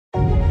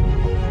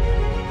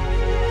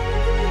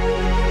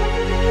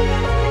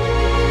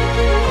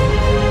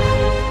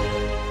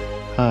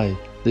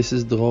This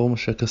is Dror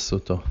Moshe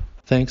Kasuto.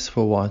 Thanks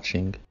for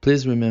watching.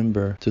 Please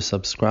remember to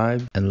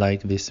subscribe and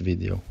like this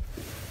video.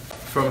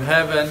 From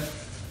heaven,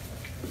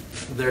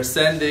 they're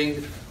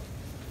sending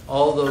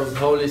all those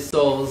holy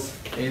souls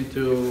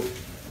into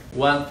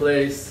one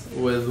place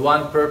with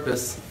one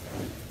purpose.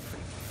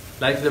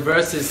 Like the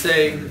verse is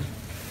saying,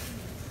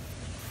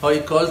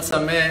 Hoi kol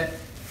tzameh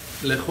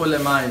lechu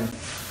lemayim.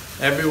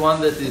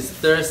 Everyone that is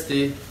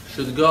thirsty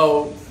should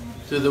go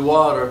to the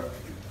water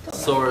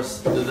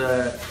source, to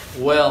the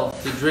well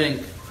to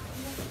drink.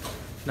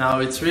 Now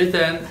it's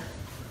written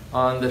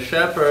on the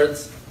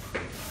shepherds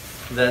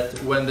that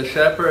when the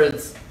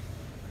shepherds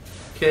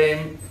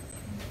came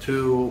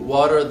to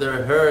water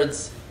their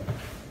herds,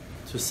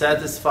 to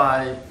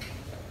satisfy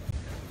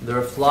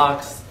their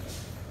flocks,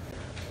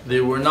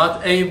 they were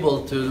not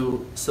able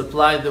to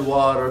supply the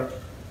water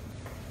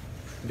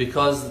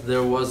because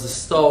there was a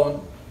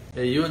stone,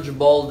 a huge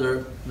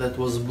boulder that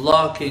was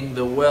blocking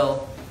the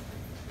well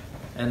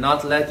and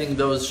not letting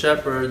those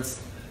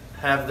shepherds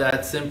have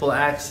that simple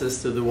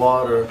access to the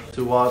water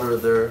to water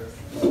their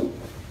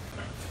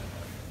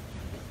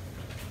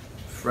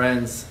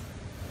friends.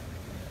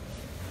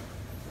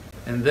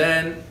 And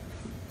then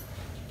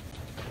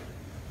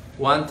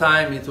one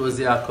time it was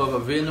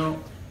Yaakov Avinu,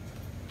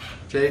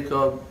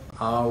 Jacob,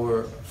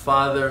 our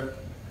father,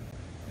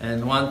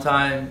 and one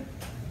time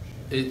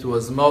it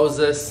was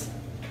Moses,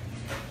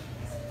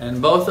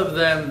 and both of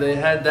them, they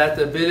had that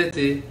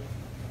ability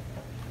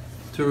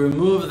to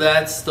remove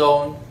that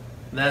stone,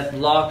 that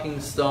blocking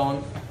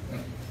stone,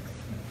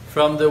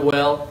 from the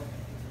well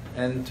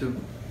and to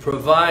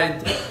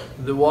provide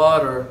the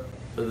water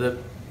for the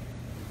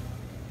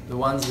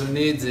ones who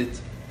needs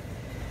it.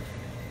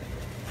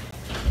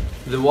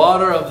 The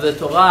water of the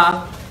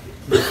Torah,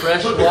 the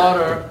fresh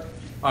water,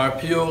 are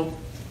pure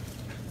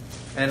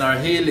and are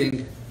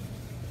healing,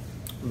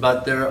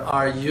 but there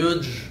are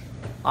huge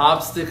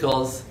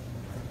obstacles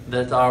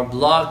that are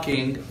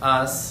blocking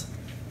us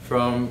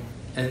from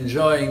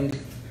enjoying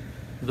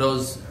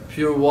those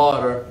pure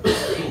water.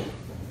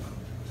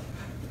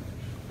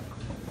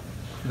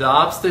 The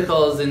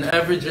obstacles in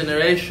every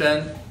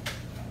generation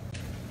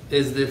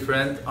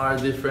are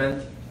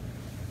different.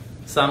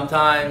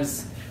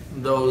 Sometimes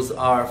those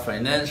are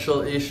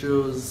financial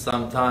issues,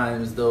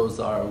 sometimes those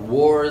are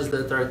wars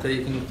that are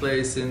taking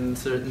place in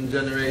certain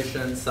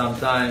generations,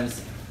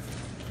 sometimes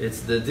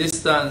it's the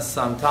distance,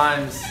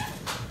 sometimes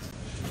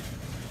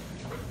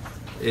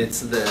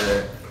it's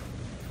the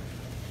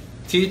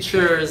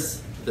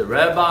teachers, the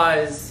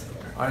rabbis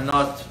are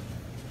not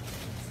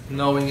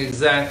knowing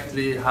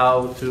exactly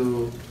how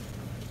to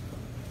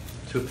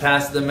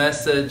pass the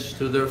message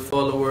to their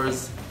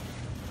followers.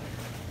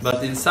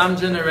 But in some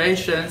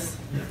generations,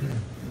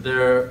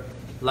 they're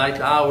like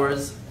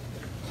ours.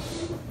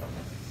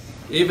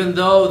 Even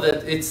though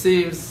that it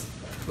seems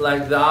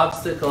like the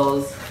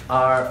obstacles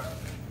are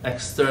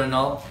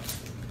external,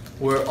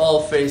 we're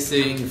all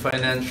facing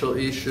financial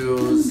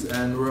issues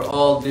and we're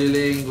all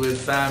dealing with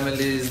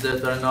families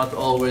that are not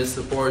always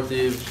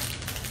supportive.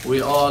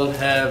 We all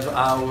have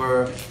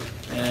our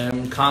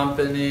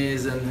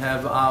companies and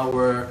have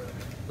our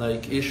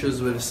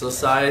issues with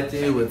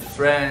society, with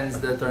friends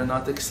that are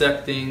not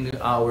accepting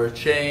our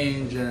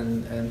change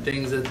and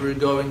things that we're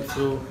going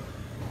through.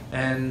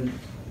 And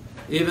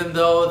even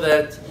though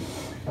that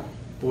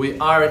we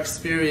are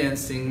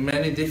experiencing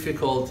many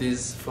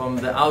difficulties from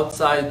the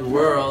outside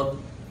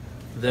world,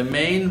 the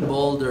main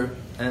boulder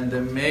and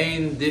the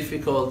main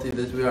difficulty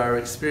that we are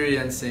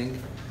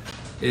experiencing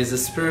is a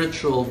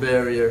spiritual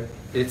barrier.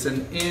 It's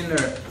an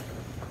inner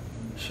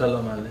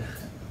Shalom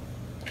Aleichem.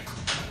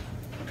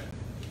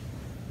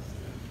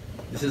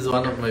 This is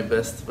one of my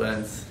best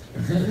friends.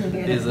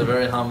 He's a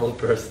very humble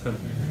person.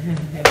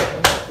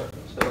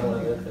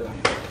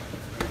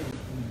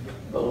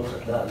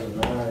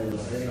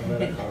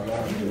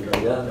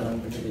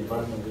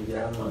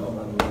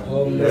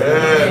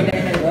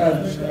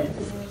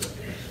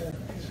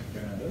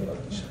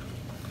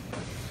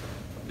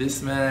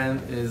 This man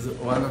is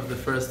one of the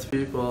first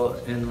people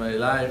in my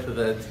life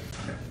that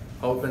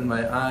opened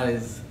my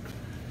eyes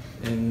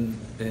in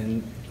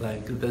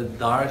the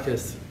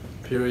darkest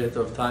period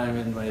of time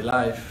in my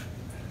life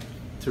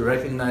to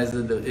recognize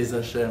that there is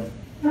Hashem.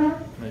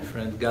 My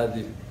friend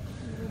Gadi,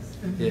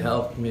 he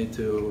helped me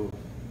to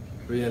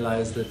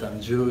realize that I'm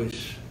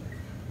Jewish,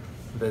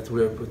 that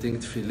we're putting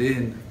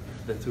tefillin,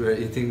 that we're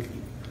eating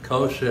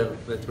kosher,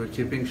 that we're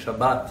keeping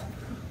Shabbat.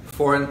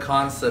 Foreign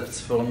concepts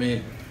for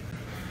me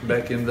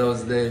back in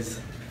those days.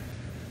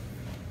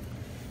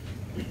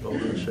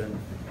 Baruch Hashem,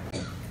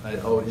 I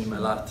owe him a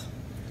lot.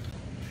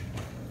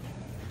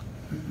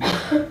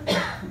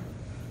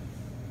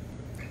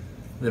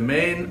 The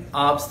main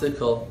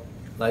obstacle,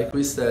 like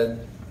we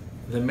said,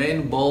 the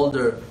main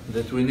boulder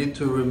that we need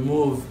to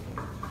remove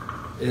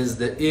is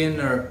the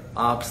inner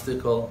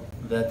obstacle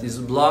that is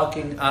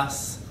blocking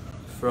us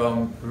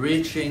from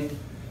reaching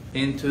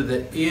into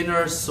the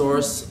inner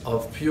source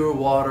of pure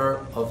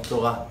water of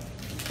Torah.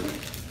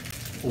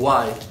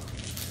 Why?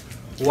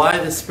 Why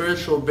the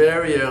spiritual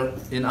barrier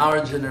in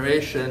our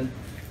generation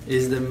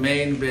is the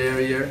main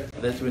barrier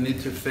that we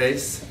need to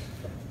face,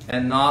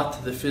 and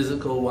not the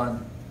physical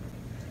one.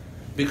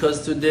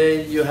 Because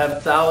today you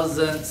have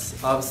thousands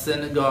of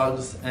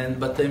synagogues and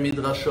batei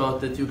midrashot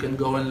that you can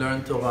go and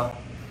learn Torah.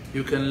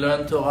 You can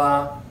learn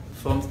Torah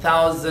from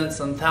thousands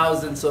and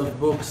thousands of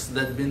books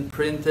that have been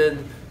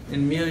printed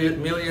in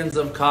millions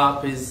of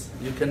copies.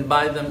 You can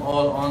buy them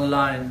all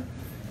online.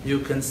 You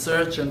can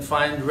search and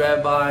find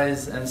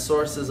rabbis and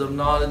sources of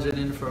knowledge and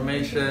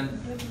information.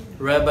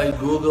 Rabbi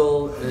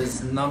Google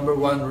is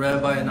 #1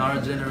 rabbi in our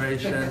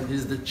generation.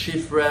 He's the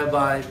chief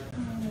rabbi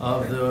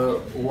of the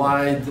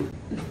wide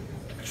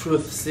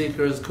truth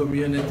seekers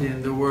community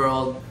in the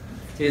world.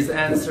 He's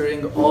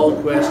answering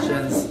all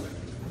questions.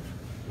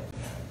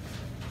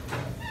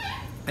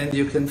 And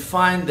you can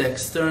find the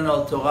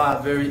external Torah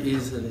very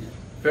easily,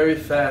 very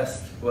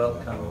fast.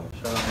 Welcome.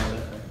 Shalom Aleichem.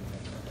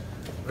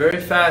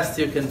 Very fast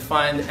you can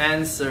find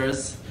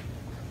answers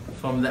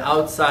from the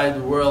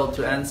outside world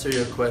to answer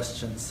your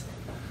questions.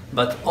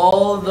 But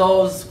all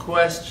those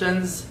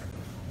questions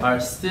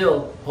are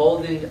still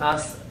holding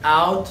us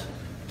out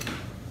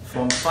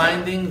from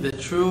finding the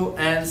true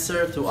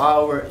answer to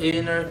our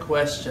inner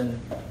question,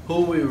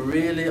 who we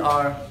really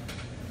are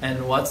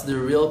and what's the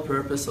real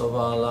purpose of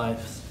our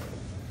lives.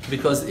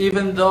 Because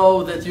even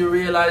though that you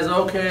realize,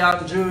 okay,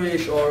 I'm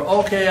Jewish, or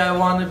okay, I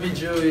want to be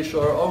Jewish,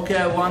 or okay,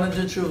 I want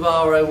to do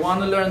tshuva, or I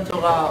want to learn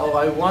Torah, or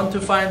I want to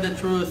find the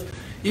truth,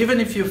 even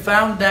if you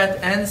found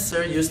that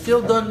answer, you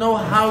still don't know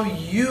how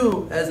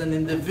you, as an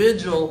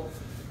individual,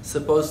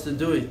 supposed to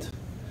do it.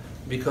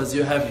 Because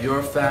you have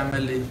your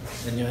family,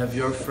 and you have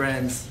your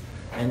friends,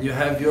 and you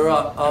have your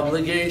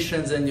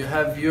obligations, and you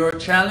have your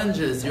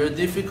challenges, your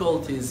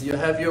difficulties, you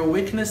have your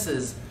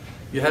weaknesses,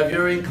 you have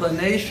your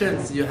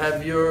inclinations, you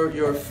have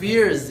your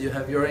fears, you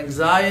have your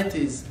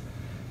anxieties,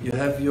 you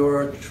have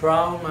your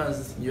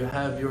traumas, you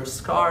have your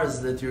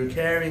scars that you're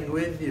carrying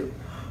with you,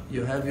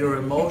 you have your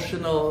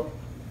emotional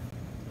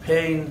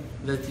pain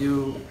that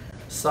you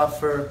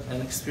suffer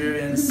and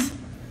experience,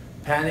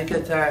 panic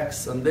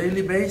attacks on a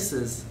daily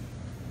basis.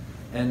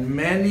 And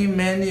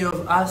many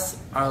of us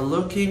are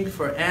looking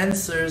for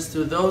answers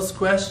to those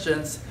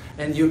questions,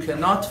 and you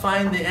cannot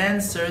find the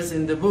answers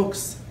in the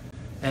books.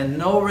 And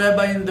no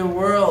rabbi in the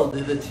world,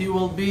 that he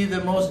will be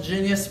the most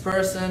genius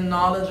person,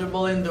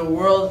 knowledgeable in the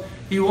world,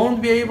 he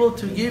won't be able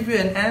to give you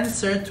an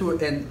answer to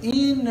an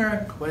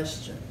inner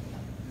question.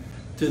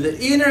 To the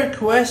inner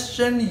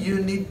question, you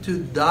need to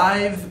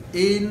dive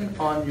in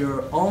on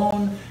your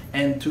own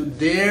and to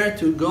dare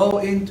to go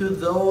into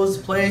those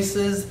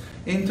places,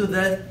 into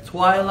that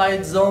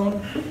twilight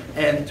zone,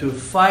 and to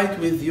fight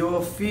with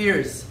your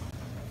fears.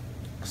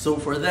 So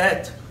for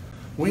that,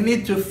 we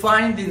need to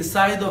find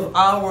inside of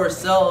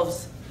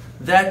ourselves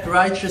that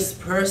righteous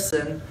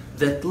person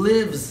that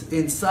lives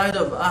inside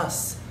of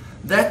us,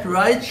 that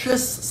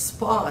righteous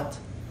spot,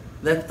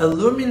 that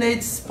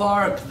illuminates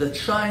spark that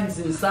shines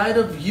inside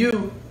of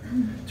you,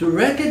 to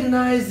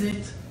recognize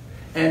it,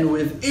 and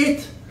with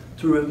it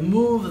to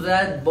remove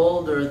that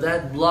boulder,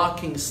 that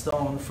blocking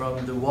stone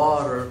from the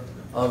water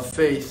of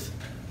faith,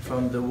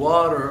 from the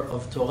water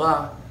of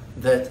Torah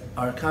that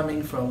are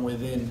coming from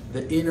within,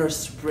 the inner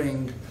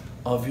spring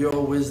of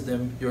your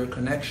wisdom, your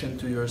connection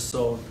to your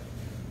soul.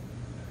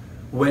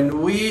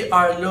 When we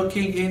are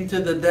looking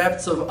into the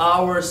depths of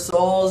our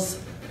souls,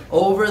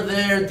 over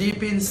there,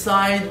 deep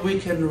inside, we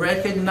can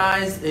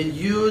recognize a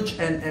huge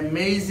and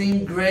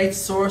amazing, great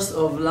source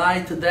of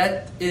light.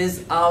 That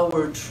is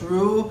our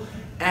true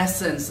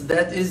essence.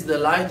 That is the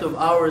light of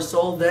our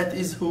soul. That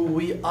is who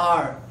we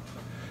are.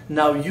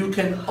 Now, you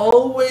can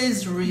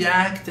always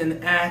react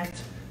and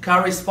act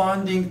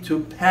corresponding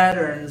to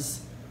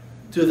patterns,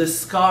 to the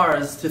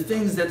scars, to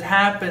things that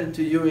happened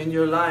to you in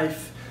your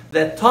life,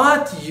 that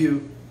taught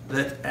you,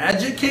 that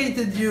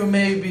educated you,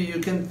 maybe you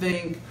can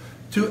think,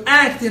 to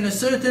act in a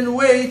certain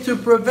way to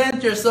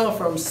prevent yourself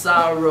from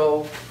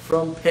sorrow,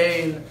 from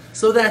pain.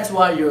 So that's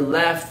why you're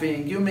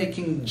laughing, you're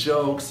making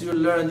jokes, you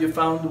learned, you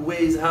found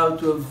ways how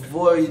to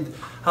avoid,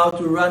 how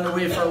to run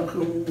away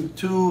from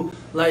too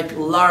large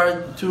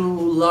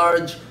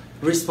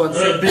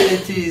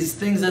responsibilities,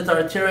 things that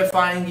are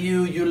terrifying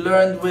you. You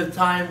learned with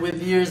time,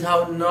 with years,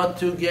 how not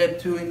to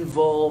get too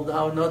involved,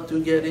 how not to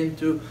get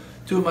into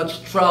too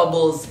much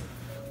troubles.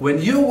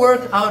 When you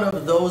work out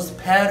of those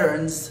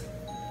patterns,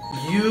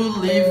 you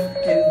live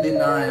in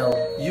denial.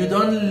 You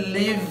don't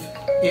live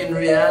in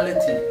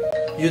reality.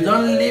 You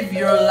don't live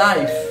your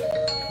life.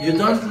 You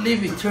don't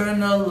live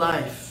eternal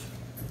life.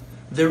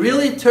 The real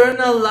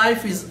eternal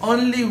life is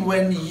only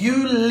when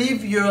you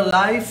live your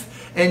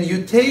life and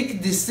you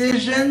take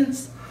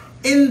decisions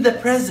in the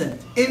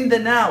present, in the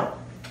now.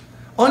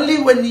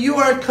 Only when you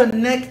are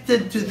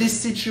connected to this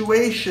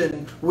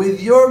situation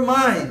with your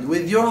mind,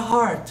 with your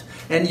heart,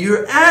 and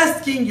you're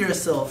asking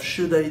yourself,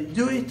 should I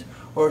do it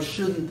or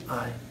shouldn't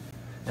I?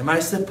 Am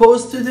I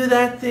supposed to do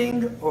that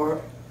thing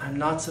or I'm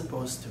not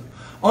supposed to.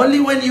 Only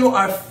when you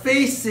are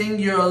facing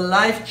your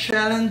life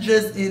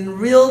challenges in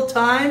real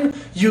time,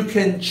 you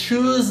can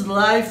choose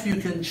life, you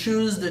can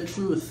choose the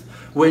truth.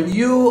 When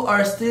you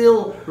are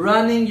still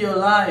running your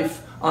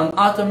life on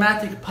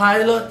automatic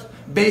pilot,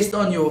 based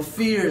on your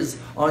fears,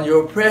 on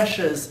your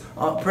pressure,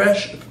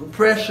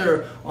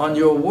 on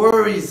your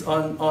worries,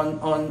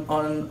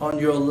 on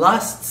your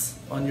lusts,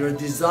 on your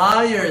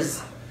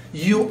desires,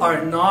 you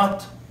are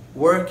not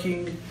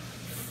working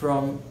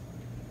from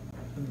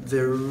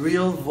the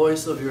real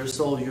voice of your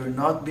soul. You're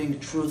not being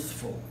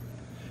truthful.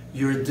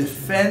 You're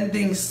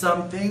defending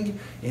something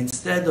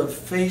instead of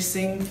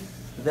facing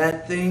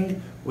that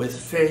thing with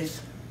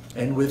faith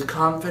and with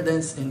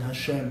confidence in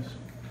Hashem.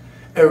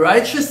 A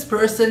righteous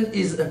person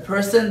is a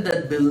person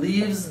that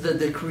believes that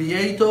the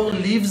Creator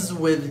lives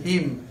with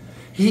him.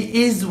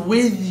 He is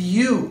with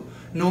you,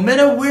 no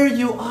matter where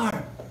you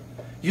are.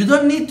 You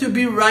don't need to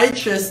be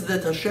righteous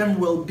that Hashem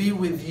will be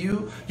with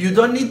you. You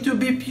don't need to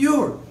be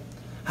pure.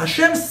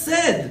 Hashem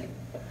said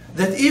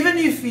that even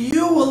if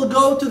you will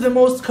go to the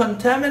most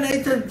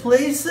contaminated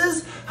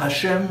places,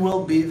 Hashem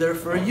will be there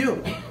for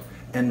you.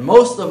 And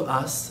most of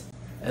us,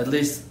 at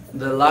least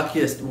the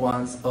luckiest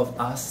ones of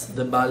us,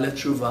 the Baalei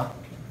Tshuva,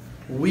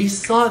 we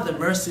saw the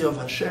mercy of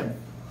Hashem.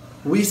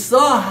 We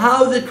saw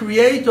how the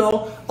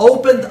Creator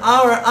opened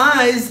our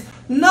eyes,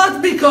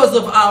 not because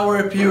of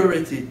our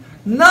purity,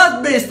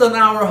 not based on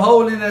our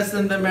holiness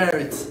and the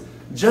merits,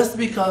 just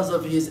because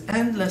of His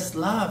endless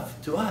love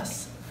to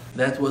us.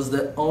 That was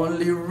the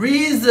only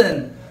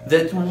reason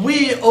that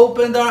we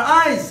opened our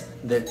eyes,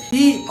 that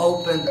He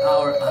opened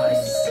our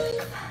eyes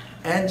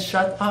and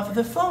shut off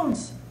the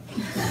phones.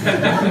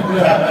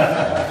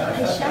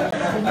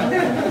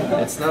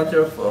 It's not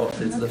your fault,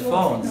 it's the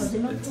phones.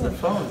 It's the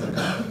phones.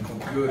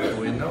 Good,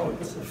 we know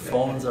it.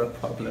 Phones are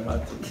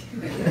problematic.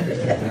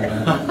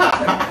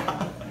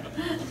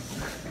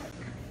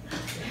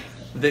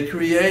 The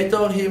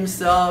Creator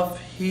Himself,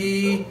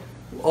 He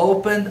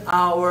opened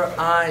our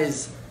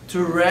eyes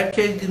to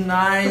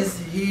recognize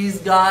His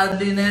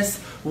godliness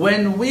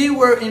when we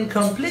were in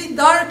complete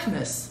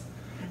darkness.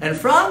 And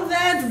from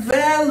that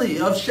valley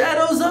of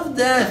shadows of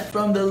death,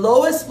 from the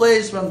lowest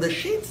place, from the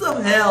sheets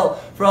of hell,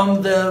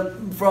 from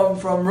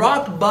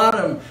rock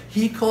bottom,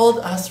 He called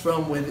us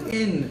from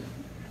within.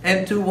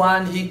 And to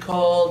one He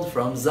called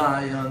from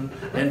Zion,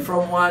 and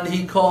from one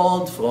He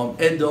called from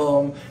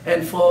Edom,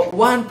 and for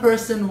one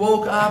person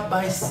woke up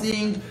by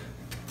seeing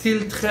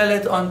Til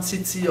Tchelet on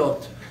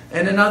Tzitziot,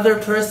 and another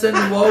person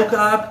woke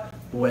up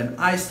when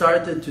I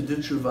started to do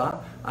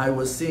tshuva. I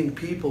was seeing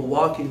people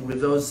walking with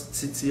those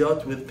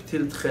tzitziot with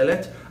Til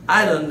Tchelet.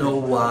 I don't know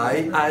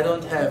why. I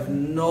don't have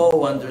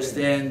no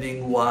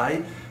understanding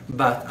why.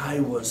 But I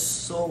was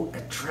so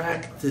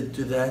attracted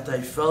to that.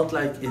 I felt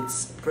like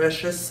it's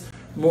precious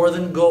more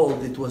than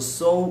gold. It was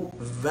so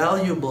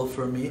valuable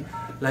for me.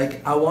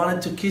 Like I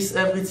wanted to kiss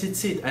every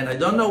tzitzit. And I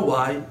don't know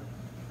why.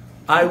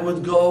 I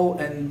would go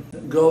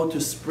to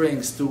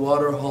springs, to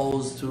water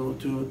holes,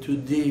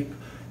 to deep,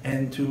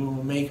 and to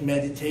make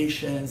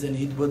meditations and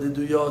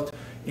hitbodeduyot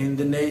in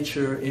the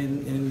nature,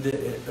 in the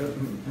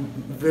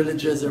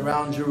villages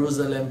around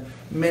Jerusalem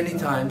many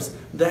times.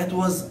 That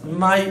was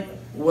my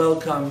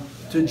welcome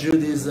to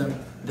Judaism.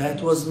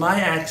 That was my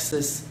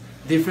access.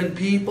 Different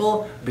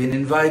people been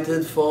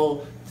invited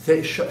for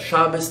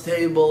Shabbos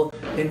table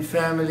in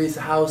families'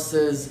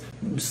 houses,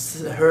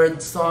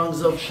 heard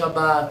songs of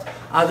Shabbat.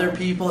 Other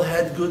people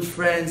had good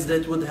friends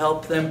that would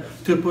help them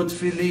to put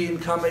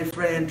tefillin. Come my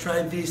friend,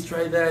 try this,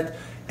 try that.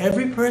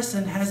 Every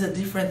person has a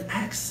different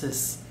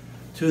access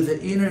to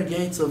the inner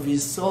gates of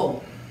his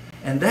soul.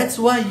 And that's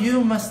why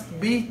you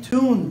must be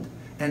tuned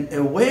and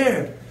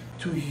aware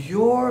to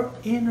your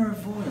inner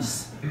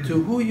voice,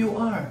 to who you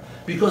are.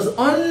 Because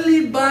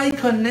only by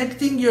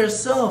connecting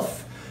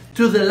yourself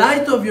to the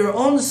light of your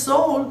own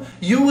soul,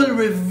 you will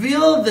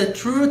reveal the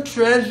true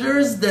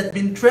treasures that have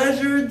been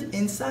treasured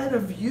inside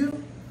of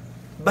you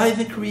by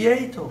the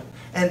Creator.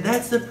 And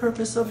that's the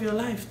purpose of your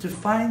life, to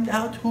find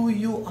out who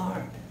you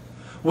are.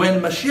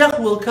 When Mashiach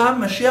will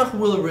come, Mashiach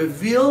will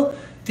reveal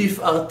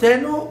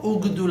Tif'artenu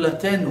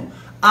u'gdulatenu,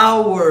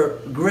 our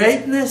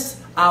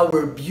greatness,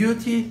 our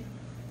beauty,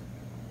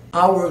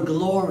 our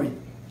glory.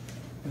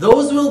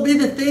 Those will be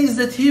the things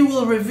that He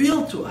will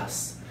reveal to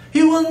us.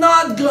 He will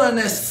not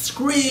gonna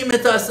scream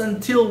at us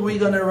until we're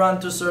gonna run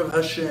to serve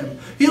Hashem.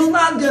 He's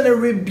not gonna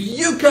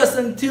rebuke us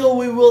until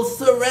we will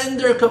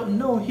surrender.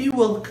 No, He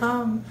will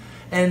come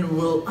and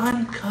will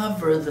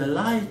uncover the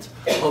light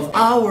of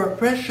our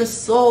precious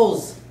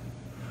souls.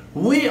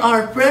 We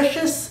are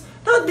precious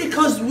not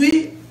because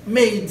we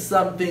made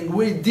something,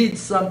 we did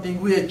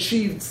something, we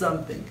achieved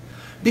something.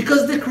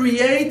 Because the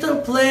Creator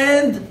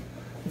planned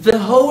the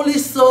holy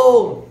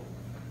soul,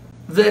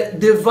 the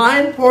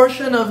divine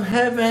portion of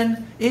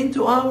heaven,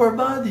 into our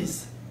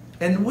bodies.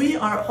 And we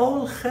are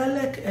all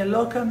chelek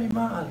eloka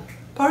mima'al,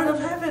 part of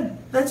heaven.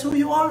 That's who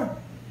you are.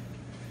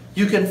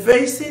 You can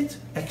face it,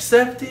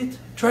 accept it,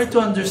 try to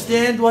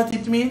understand what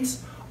it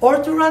means,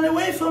 or to run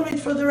away from it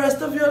for the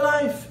rest of your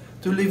life.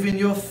 to live in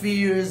your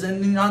fears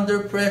and under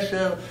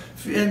pressure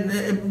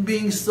and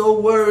being so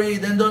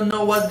worried and don't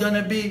know what's going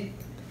to be.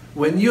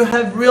 When you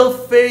have real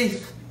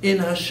faith in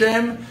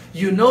Hashem,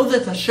 you know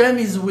that Hashem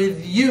is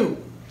with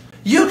you.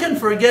 You can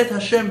forget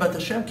Hashem, but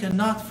Hashem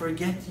cannot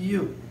forget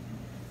you.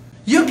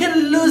 You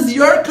can lose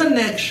your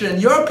connection,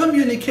 your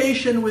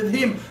communication with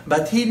Him,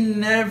 but He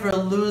never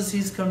loses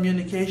His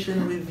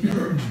communication with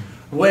you.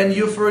 When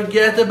you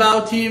forget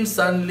about Him,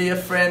 suddenly a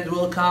friend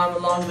will come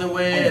along the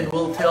way and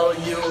will tell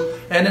you,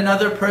 and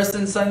another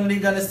person suddenly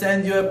going to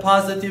send you a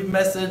positive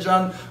message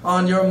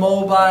on your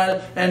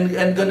mobile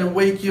and going to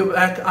wake you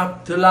back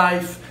up to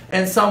life.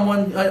 And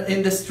someone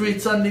in the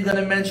street suddenly going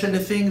to mention a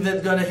thing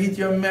that's going to hit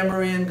your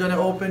memory and going to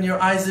open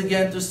your eyes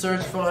again to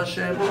search for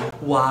Hashem.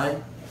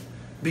 Why?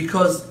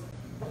 Because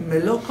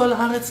Melo kol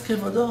haaretz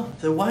kevodo,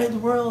 the wide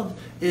world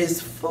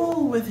is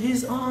full with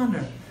His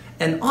honor.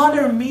 And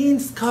honor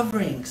means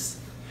coverings.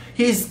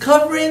 He's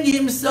covering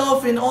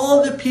Himself in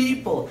all the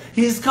people.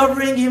 He's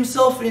covering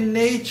Himself in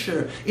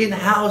nature, in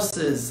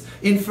houses,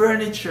 in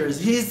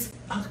furnitures. He's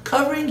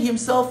covering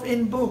Himself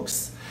in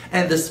books.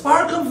 And the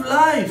spark of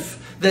life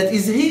that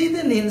is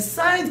hidden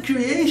inside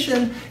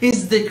creation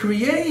is the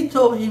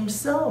Creator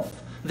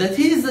Himself. That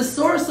He is the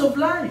source of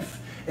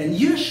life. And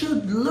you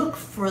should look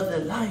for the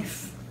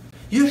life.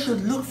 You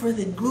should look for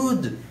the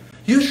good.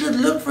 You should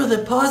look for the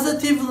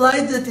positive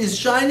light that is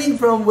shining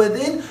from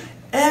within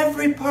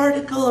every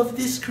particle of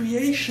this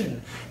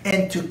creation.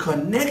 And to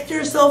connect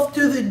yourself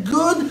to the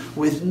good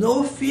with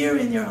no fear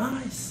in your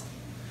eyes.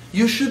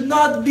 You should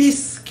not be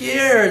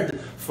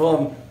scared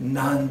from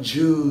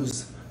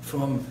non-Jews,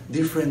 from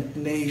different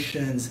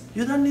nations.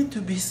 You don't need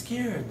to be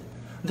scared.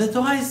 The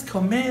Torah is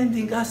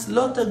commanding us,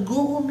 Lo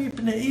taguru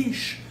mipnei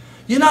ish.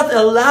 You're not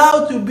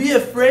allowed to be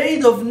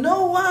afraid of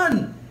no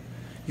one.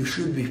 You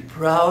should be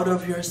proud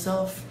of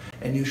yourself,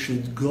 and you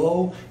should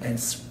go and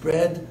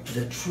spread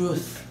the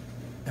truth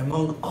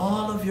among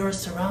all of your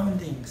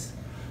surroundings.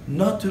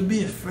 Not to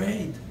be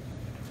afraid.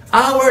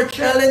 Our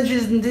challenge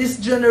in this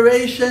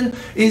generation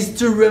is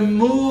to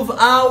remove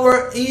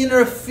our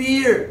inner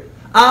fear,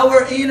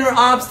 our inner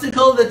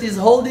obstacle that is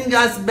holding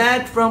us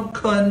back from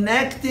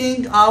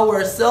connecting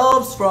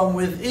ourselves from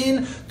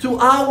within to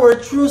our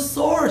true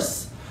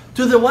source,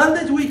 to the one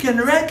that we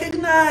can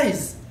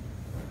recognize.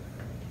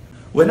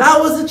 When I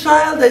was a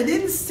child, I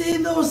didn't see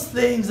those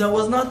things. I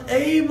was not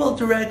able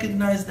to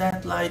recognize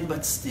that light.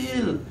 But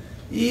still,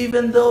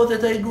 even though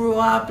that I grew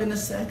up in a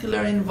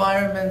secular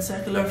environment,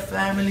 secular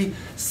family,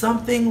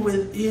 something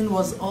within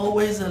was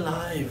always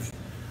alive.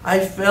 I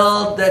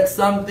felt that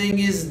something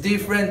is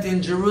different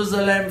in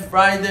Jerusalem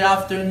Friday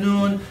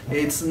afternoon.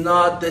 It's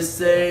not the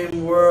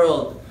same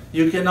world.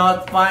 You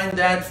cannot find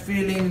that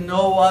feeling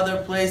no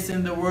other place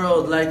in the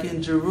world, like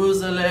in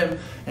Jerusalem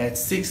at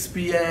 6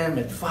 p.m.,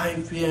 at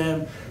 5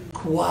 p.m.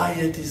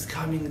 Quiet is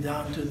coming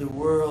down to the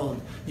world.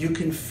 You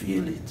can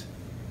feel it.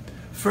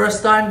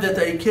 First time that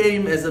I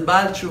came as a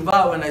Baal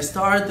Tshuva, when I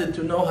started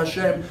to know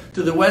Hashem,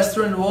 to the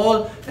Western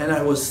Wall, and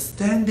I was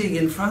standing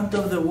in front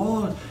of the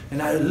wall,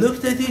 and I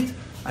looked at it,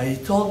 I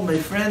told my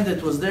friend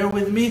that was there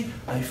with me,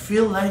 I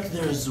feel like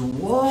there's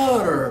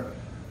water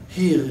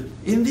here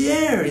in the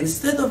air.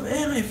 Instead of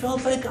air, I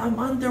felt like I'm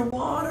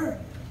underwater.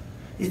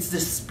 It's the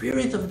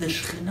spirit of the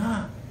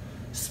Shekhinah,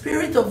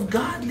 spirit of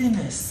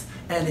godliness.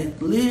 And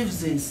it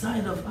lives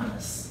inside of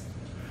us.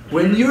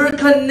 When you're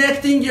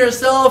connecting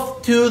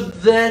yourself to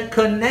the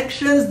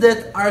connections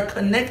that are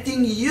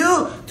connecting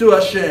you to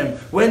Hashem,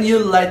 when you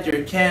light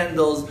your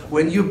candles,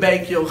 when you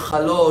bake your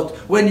chalot,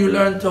 when you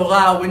learn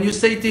Torah, when you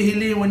say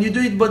Tehillim, when you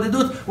do it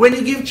bodedut, when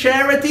you give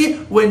charity,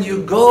 when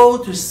you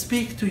go to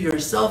speak to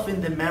yourself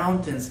in the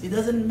mountains, it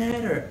doesn't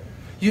matter.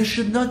 You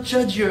should not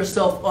judge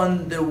yourself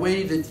on the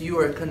way that you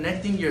are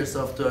connecting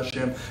yourself to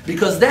Hashem,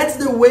 because that's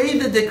the way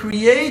that the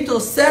Creator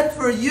set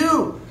for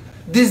you,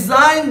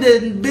 designed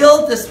and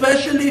built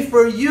especially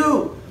for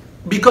you,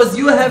 because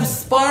you have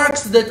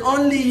sparks that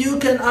only you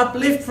can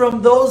uplift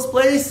from those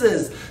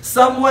places.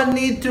 Someone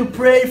needs to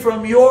pray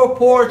from your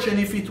porch, and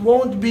if it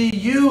won't be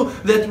you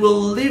that will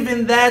live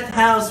in that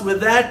house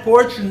with that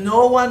porch,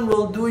 no one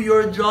will do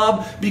your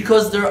job,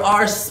 because there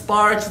are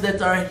sparks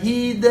that are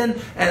hidden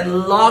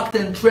and locked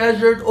and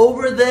treasured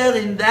over there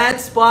in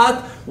that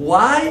spot.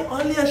 Why?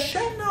 Only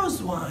Hashem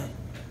knows why.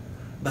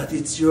 But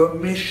it's your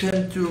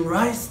mission to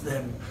rise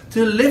them,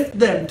 to lift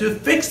them, to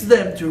fix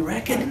them, to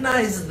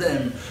recognize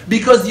them.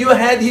 Because you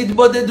had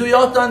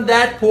hitbodeduyot on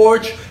that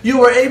porch, you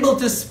were able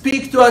to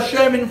speak to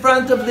Hashem in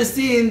front of the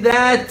sea, in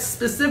that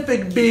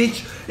specific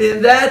beach,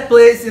 in that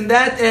place, in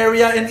that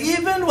area. And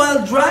even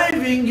while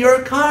driving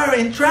your car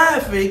in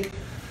traffic,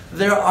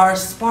 there are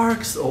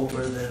sparks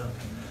over there.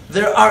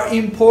 There are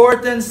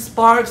important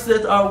sparks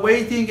that are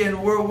waiting,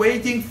 and we're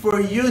waiting for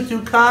you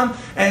to come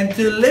and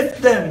to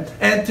lift them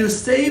and to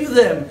save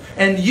them.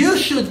 And you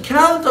should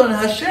count on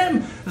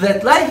Hashem,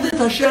 that like that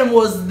Hashem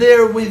was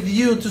there with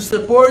you to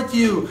support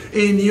you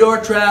in your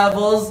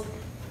travels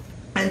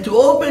and to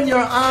open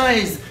your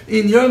eyes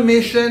in your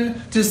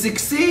mission to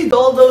succeed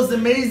all those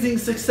amazing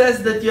success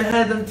that you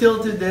had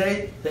until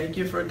today. Thank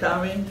you for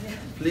coming.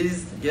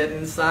 please get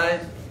inside.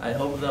 I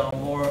hope there are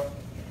more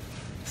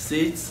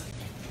seats.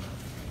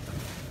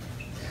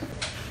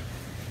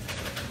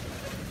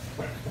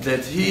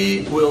 That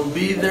He will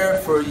be there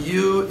for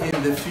you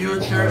in the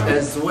future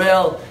as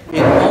well,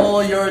 in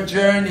all your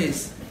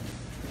journeys.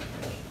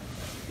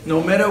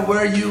 No matter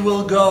where you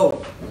will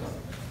go.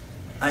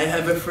 I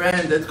have a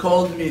friend that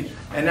called me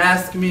and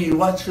asked me,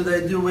 what should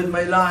I do with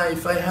my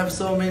life? I have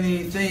so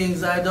many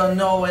things, I don't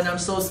know, and I'm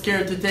so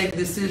scared to take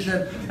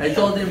decision. I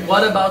told him,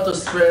 what about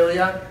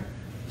Australia?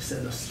 He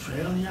said,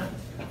 Australia?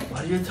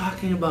 What are you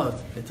talking about?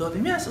 I told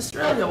him, yes,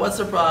 Australia, what's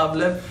the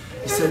problem?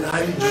 He said,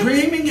 I'm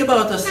dreaming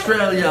about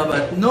Australia,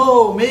 but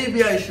no,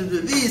 maybe I should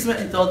do this.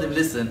 I told him,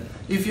 listen,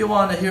 if you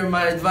want to hear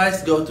my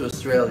advice, go to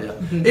Australia.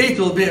 It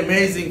will be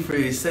amazing for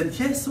you. He said,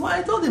 yes, why?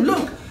 I told him,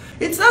 look,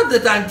 it's not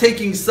that I'm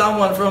taking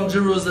someone from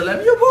Jerusalem.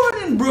 You're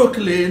born in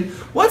Brooklyn.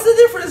 What's the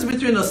difference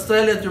between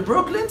Australia to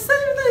Brooklyn?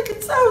 Same like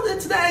it's out,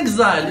 it's the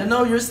exile, you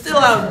know, you're still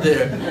out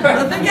there.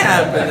 Nothing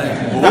happened.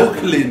 Like,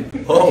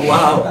 Brooklyn. Oh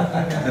wow.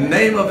 The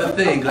name of a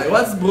thing. Like,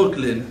 what's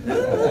Brooklyn?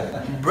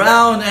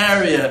 Brown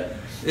area.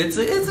 It's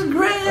a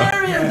gray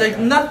area. Like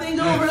nothing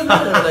over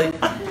there. Like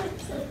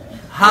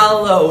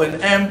hollow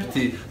and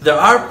empty. There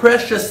are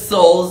precious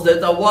souls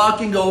that are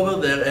walking over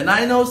there, and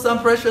I know some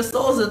precious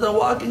souls that are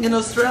walking in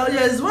Australia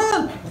as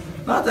well.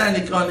 Not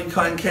any kind of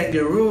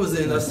kangaroos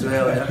in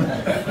Australia.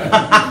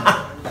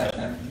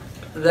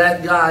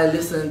 That guy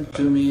listened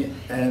to me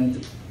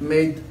and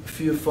made a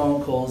few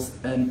phone calls,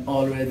 and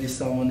already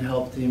someone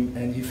helped him,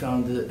 and he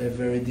found a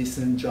very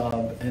decent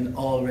job, and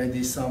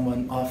already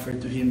someone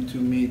offered to him to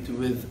meet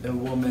with a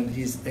woman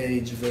his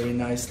age, very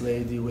nice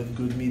lady with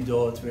good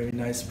midot, very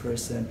nice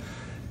person.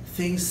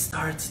 Things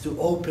starts to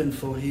open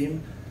for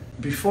him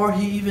before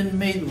he even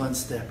made one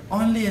step,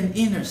 only an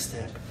inner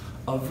step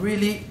of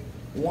really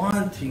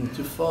wanting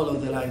to follow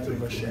the light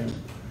of Hashem.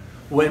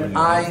 When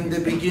I, in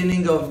the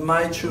beginning of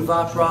my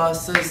tshuva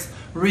process,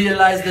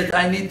 realized that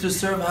I need to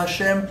serve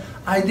Hashem,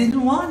 I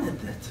didn't want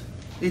it.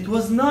 It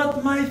was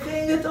not my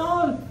thing at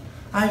all.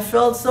 I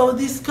felt so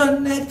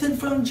disconnected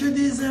from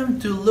Judaism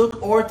to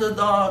look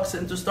Orthodox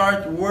and to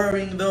start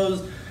wearing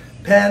those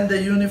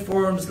panda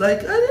uniforms. Like,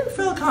 I didn't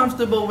feel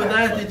comfortable with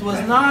that. It was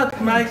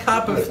not my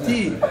cup of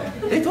tea.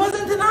 It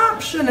wasn't an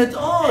option at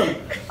all.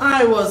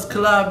 I was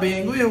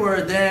clubbing, we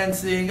were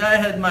dancing, I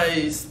had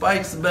my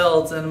Spikes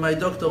belts and my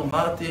Dr.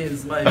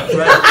 Martens, my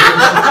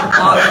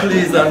oh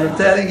please, I'm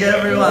telling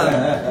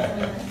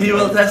everyone. He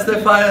will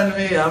testify on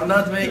me, I'm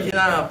not making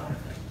up.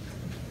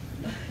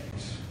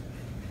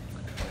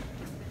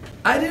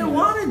 I didn't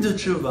want to do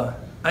tshuva.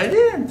 I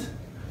didn't.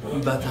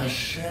 But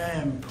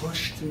Hashem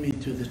pushed me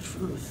to the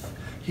truth.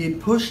 He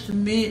pushed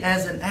me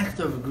as an act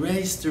of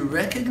grace to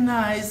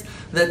recognize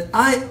that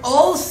I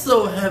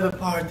also have a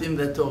part in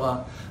the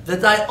Torah,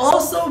 that I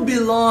also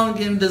belong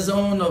in the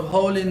zone of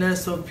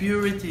holiness, of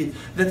purity,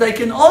 that I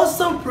can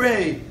also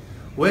pray.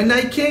 When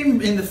I came,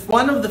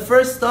 one of the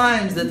first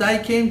times that I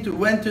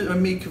went to a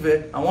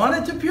mikveh, I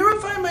wanted to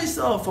purify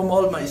myself from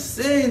all my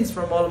sins,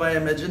 from all my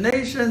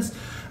imaginations.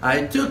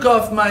 I took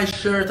off my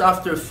shirt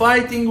after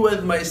fighting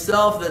with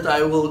myself that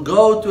I will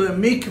go to a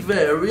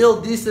mikveh, a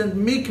real decent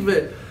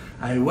mikveh.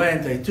 I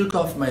went, I took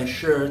off my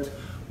shirt.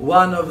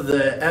 One of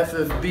the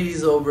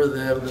FFBs over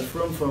there, the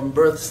from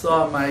birth,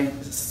 saw my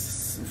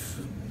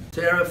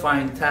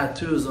terrifying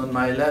tattoos on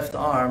my left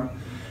arm.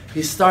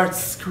 He starts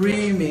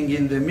screaming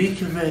in the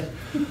mikveh,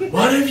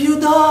 what have you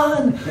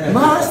done?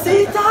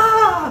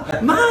 Masita!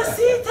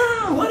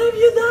 Masita! What have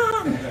you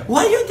done?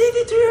 Why you did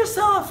it to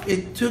yourself?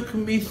 It took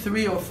me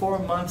 3 or 4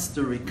 months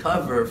to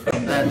recover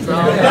from that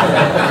trauma.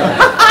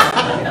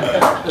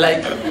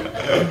 Like,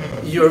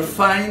 you're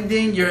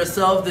finding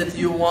yourself that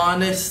you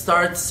want to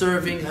start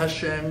serving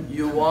Hashem,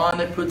 you want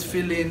to put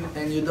tefillin,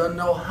 and you don't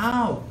know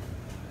how.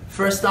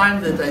 First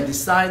time that I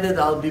decided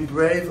I'll be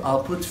brave,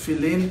 I'll put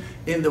tefillin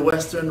in the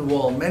Western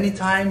Wall. Many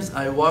times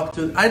I walked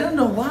to, I don't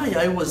know why,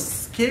 I was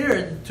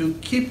scared to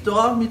keep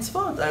Torah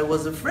mitzvot. I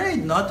was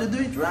afraid not to do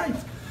it right.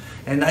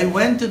 And I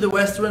went to the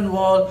Western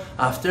Wall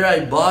after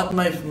I bought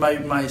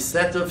my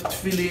set of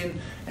tefillin,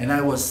 and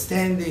I was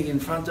standing in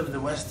front of the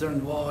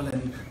Western Wall,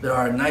 and there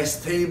are nice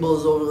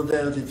tables over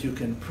there that you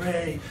can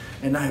pray.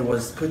 And I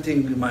was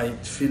putting my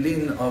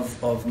tefillin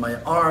of my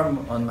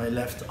arm on my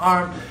left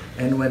arm,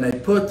 and when I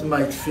put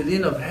my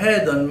tefillin of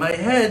head on my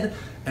head,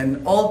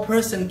 an old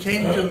person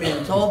came to me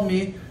and told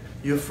me,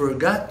 you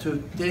forgot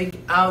to take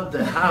out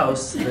the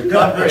house, the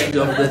covering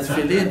of the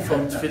tefillin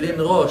from tefillin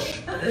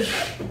rosh.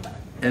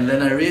 And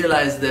then I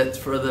realized that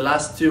for the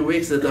last 2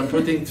 weeks that I'm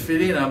putting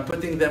tefillin, I'm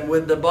putting them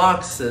with the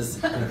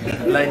boxes.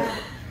 Like,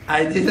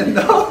 I didn't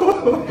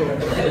know.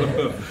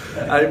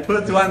 I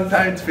put one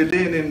time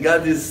tefillin in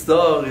Gadi's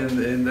store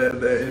in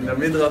the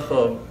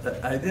Midrachov.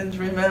 I didn't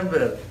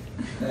remember.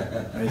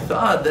 I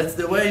thought that's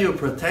the way you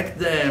protect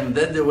them,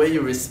 that's the way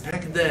you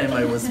respect them.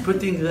 I was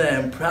putting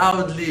them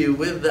proudly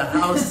with the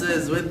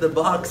houses, with the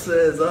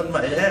boxes on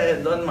my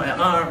head, on my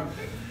arm.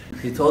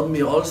 He told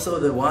me also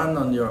the one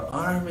on your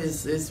arm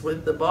is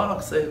with the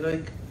box. I'm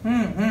like,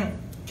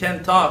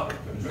 can't talk.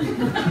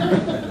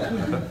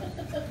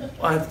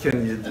 What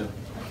can you do?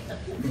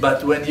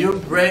 But when you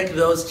break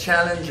those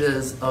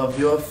challenges of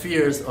your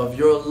fears, of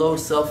your low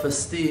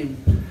self-esteem,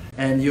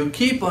 and you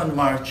keep on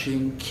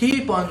marching,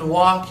 keep on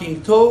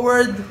walking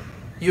toward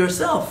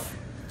yourself,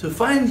 to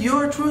find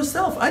your true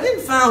self. I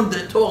didn't found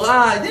the Torah,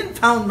 I didn't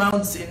found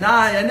Mount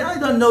Sinai, and I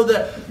don't know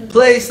the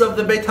place of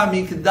the Beit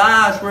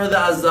HaMikdash where the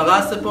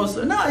Azara is supposed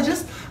to. No,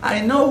 I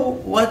know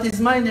what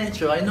is my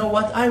nature. I know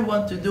what I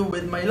want to do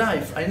with my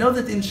life. I know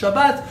that in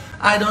Shabbat,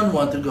 I don't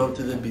want to go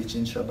to the beach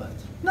in Shabbat.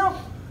 No,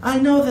 I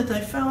know that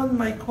I found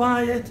my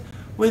quiet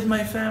with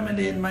my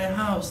family in my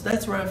house.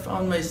 That's where I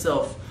found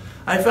myself.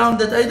 I found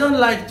that I don't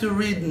like to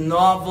read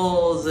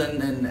novels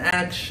and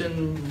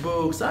action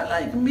books.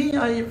 I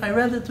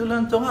rather to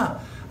learn Torah.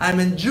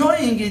 I'm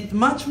enjoying it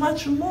much,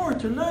 much more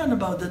to learn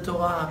about the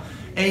Torah,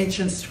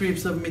 ancient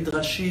scripts of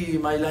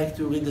Midrashim. I like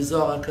to read the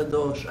Zohar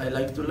Kadosh. I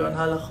like to learn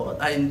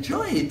halachot. I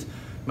enjoy it.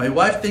 My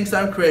wife thinks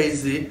I'm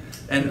crazy,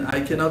 and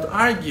I cannot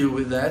argue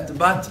with that,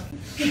 but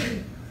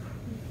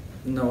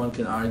no one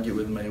can argue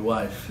with my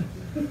wife.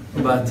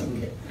 But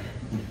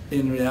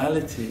in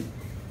reality,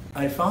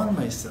 I found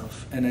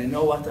myself, and I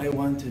know what I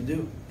want to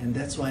do, and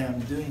that's why I'm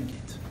doing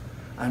it.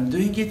 I'm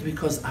doing it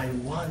because I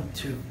want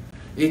to.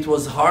 It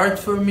was hard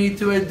for me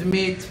to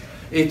admit,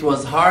 it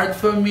was hard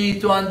for me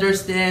to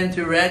understand,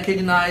 to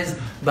recognize,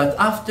 but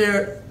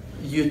after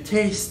you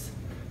taste,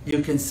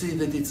 you can see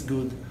that it's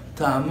good.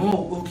 Ta'amu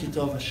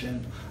ukitov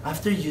Hashem.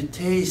 After you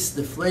taste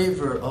the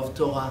flavor of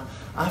Torah,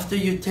 after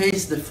you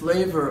taste the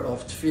flavor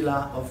of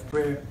tefillah, of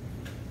prayer,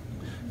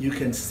 you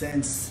can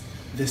sense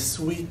the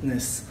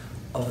sweetness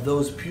of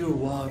those pure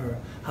water,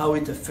 how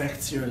it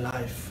affects your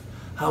life,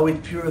 how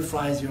it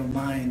purifies your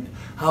mind,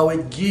 how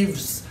it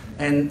gives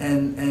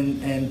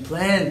and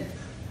plant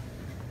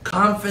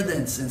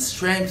confidence and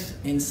strength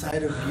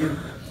inside of you,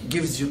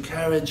 gives you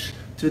courage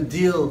to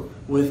deal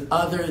with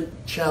other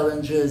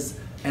challenges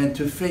and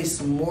to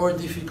face more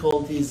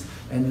difficulties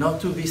and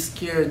not to be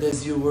scared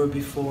as you were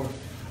before.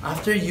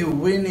 After you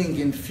winning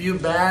in few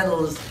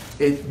battles,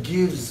 it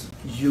gives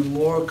you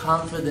more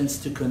confidence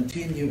to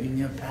continue in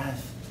your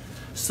path.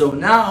 So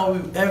now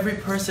every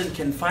person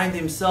can find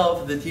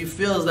himself that he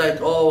feels like,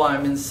 oh,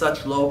 I'm in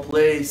such low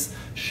place,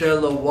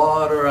 shallow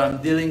water, I'm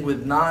dealing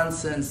with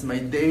nonsense, my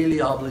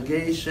daily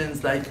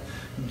obligations, like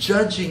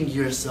judging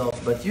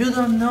yourself. But you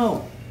don't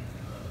know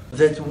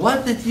that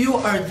what that you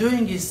are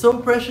doing is so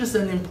precious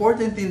and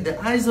important in the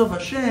eyes of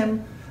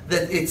Hashem,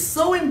 that it's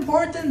so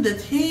important that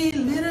He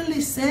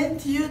literally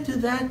sent you to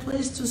that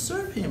place to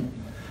serve Him.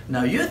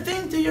 Now you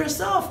think to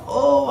yourself,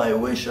 oh, I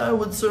wish I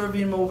would serve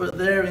Him over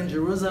there in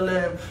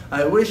Jerusalem.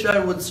 I wish I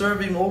would serve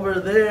Him over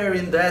there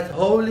in that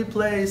holy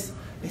place.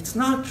 It's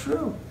not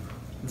true.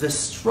 The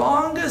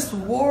strongest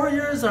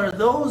warriors are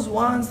those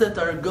ones that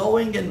are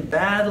going and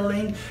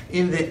battling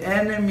in the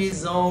enemy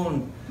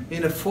zone,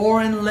 in a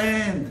foreign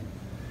land.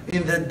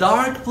 In the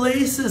dark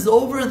places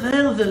over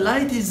there, the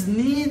light is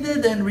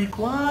needed and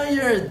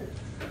required.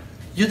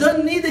 You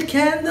don't need a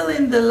candle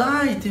in the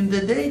light, in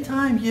the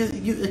daytime.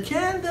 A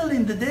candle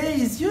in the day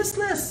is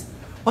useless.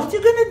 What are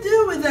you going to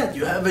do with that?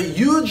 You have a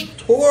huge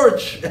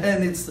torch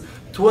and it's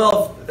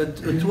 12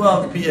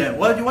 p.m.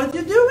 What do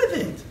you do with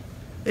it?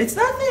 It's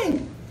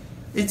nothing.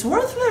 It's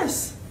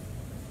worthless.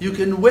 You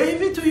can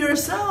wave it to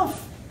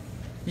yourself.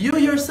 You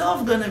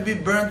yourself going to be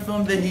burnt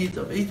from the heat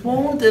of it. It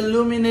won't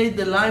illuminate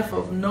the life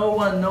of no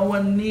one. No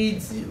one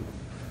needs you.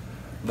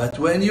 But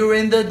when you're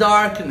in the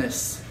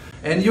darkness,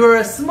 and you're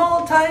a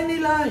small tiny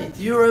light,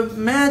 you're a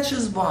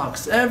matches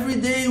box,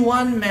 every day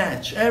one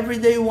match, every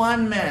day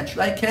one match,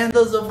 like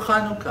candles of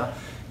Hanukkah.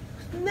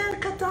 Ner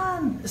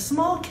katan, a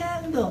small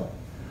candle,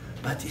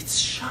 but it's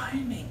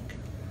shining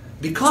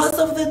because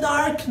of the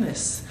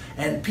darkness,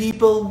 and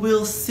people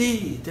will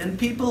see it, and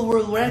people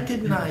will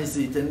recognize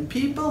it, and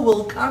people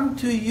will come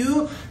to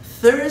you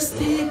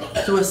thirsty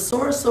to a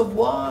source of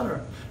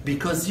water,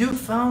 because you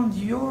found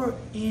your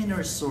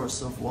inner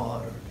source of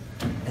water.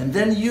 And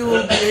then you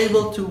will be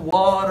able to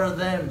water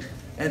them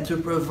and to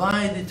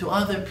provide it to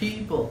other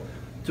people.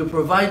 To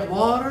provide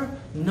water?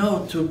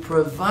 No, to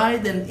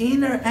provide an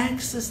inner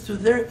access to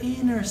their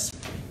inner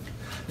spring.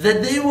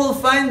 That they will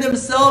find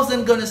themselves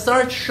and going to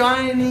start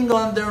shining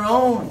on their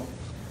own.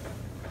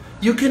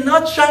 You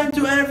cannot shine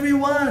to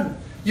everyone.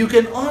 You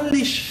can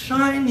only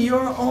shine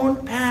your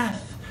own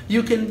path.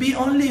 You can be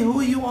only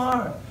who you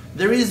are.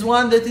 There is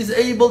one that is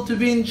able to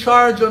be in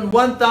charge on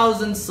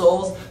 1,000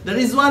 souls. There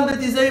is one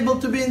that is able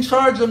to be in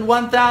charge on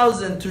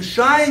 1,000, to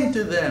shine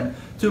to them,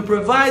 to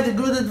provide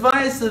good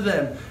advice to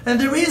them. And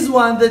there is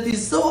one that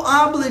is so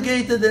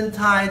obligated and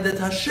tied that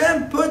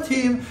Hashem put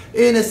him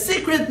in a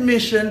secret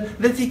mission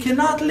that he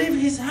cannot leave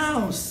his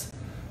house.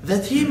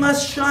 That he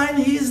must shine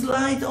his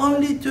light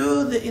only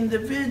to the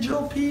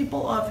individual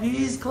people of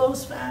his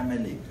close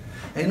family.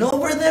 And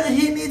over there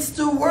he needs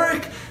to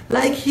work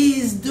like he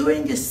is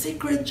doing a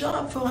secret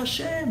job for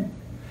Hashem.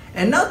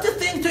 And not to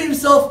think to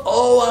himself,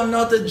 oh, I'm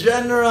not a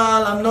general,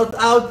 I'm not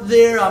out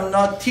there, I'm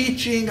not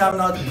teaching, I'm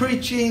not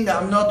preaching,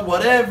 I'm not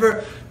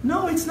whatever.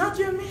 No, it's not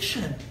your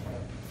mission.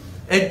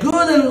 A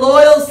good and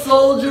loyal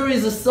soldier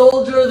is a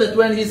soldier that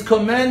when his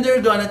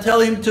commander gonna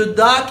tell him to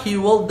duck, he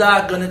will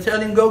duck. Gonna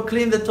tell him go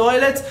clean the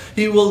toilets,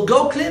 he will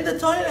go clean the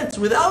toilets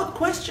without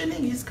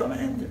questioning his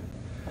commander.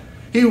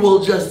 He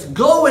will just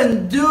go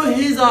and do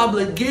his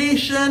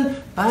obligation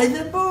by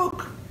the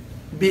book.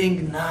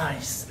 Being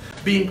nice,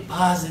 being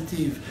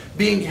positive,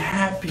 being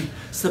happy,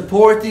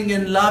 supporting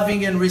and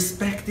loving and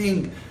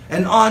respecting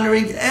and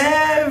honoring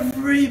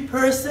every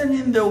person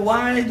in the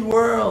wide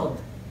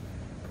world.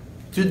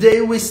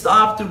 Today we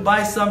stopped to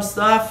buy some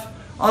stuff.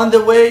 On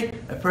the way,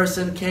 a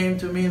person came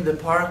to me in the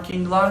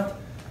parking lot,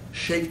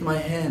 shook my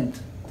hand,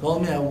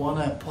 told me, I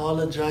want to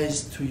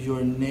apologize to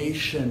your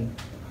nation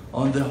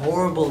on the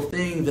horrible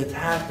thing that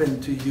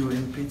happened to you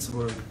in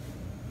Pittsburgh.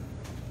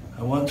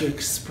 I want to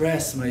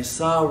express my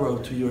sorrow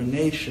to your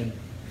nation.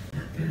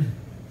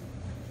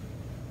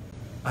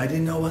 I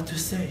didn't know what to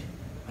say.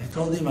 I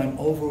told him, I'm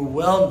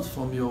overwhelmed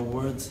from your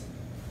words.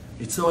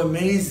 It's so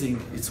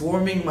amazing. It's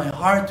warming my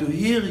heart to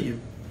hear you.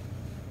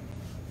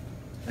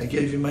 I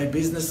gave him my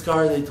business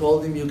card. I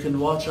told him, you can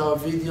watch our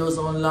videos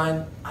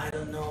online. I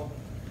don't know.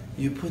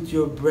 You put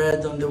your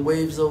bread on the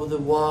waves of the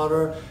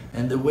water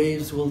and the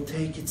waves will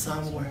take it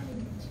somewhere.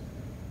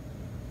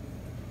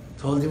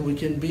 Told him we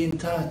can be in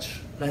touch.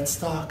 Let's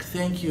talk.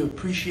 Thank you.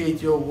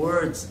 Appreciate your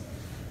words.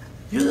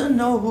 You don't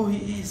know who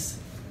he is,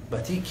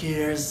 but he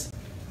cares.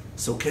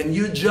 So can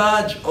you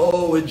judge?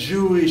 Oh, a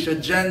Jewish, a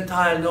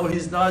Gentile. No,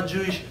 he's not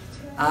Jewish.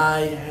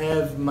 I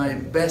have my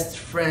best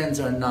friends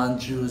are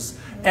non-Jews.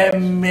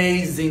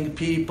 Amazing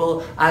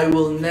people. I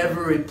will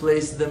never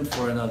replace them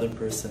for another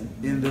person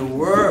in the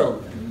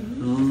world.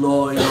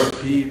 Loyal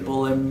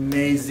people,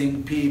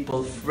 amazing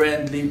people,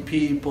 friendly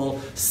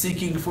people,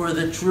 seeking for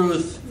the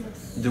truth.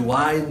 Do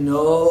I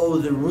know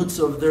the roots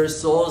of their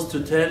souls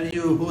to tell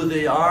you who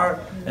they are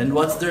and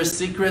what's their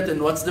secret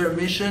and what's their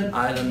mission?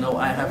 I don't know.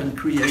 I haven't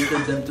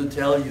created them to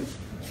tell you.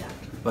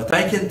 But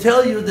I can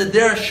tell you that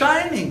they are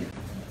shining.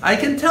 I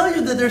can tell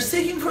you that they're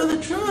seeking for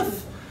the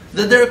truth.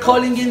 That they're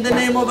calling in the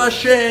name of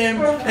Hashem,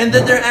 and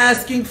that they're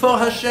asking for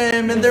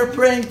Hashem, and they're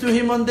praying to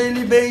Him on a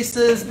daily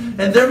basis,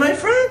 and they're my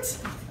friends.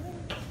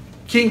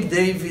 King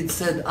David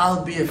said,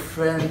 I'll be a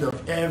friend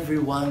of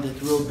everyone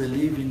that will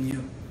believe in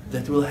you,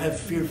 that will have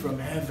fear from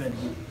heaven,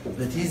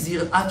 that his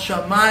yirat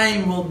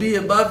shamayim will be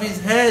above his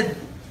head.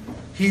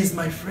 He's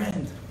my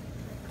friend.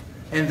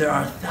 And there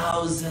are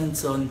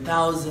thousands and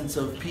thousands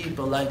of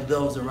people like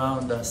those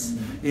around us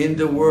in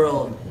the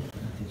world,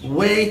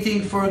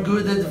 waiting for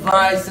good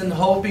advice and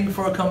hoping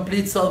for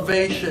complete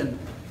salvation.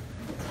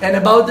 And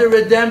about the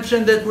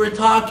redemption that we're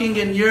talking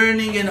and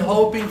yearning and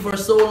hoping for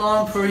so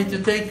long for it to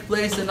take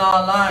place in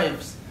our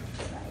lives.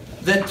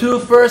 The two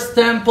first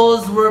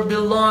temples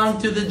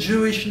belonged to the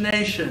Jewish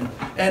nation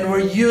and were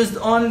used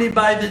only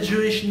by the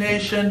Jewish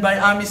nation, by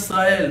Am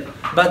Yisrael.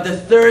 But the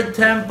third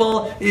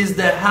temple is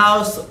the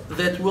house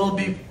that will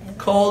be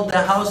called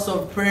the house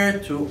of prayer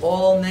to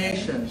all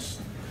nations.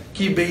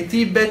 Ki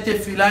beiti bet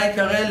tefillah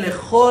yikareh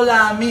lechol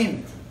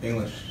ha'amim.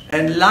 English.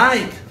 And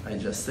like, I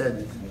just said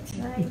it.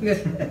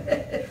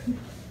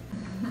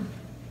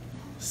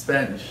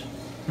 Spanish.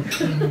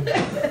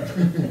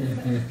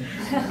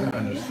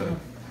 Understood.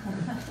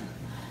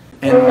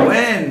 And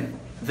when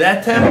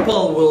that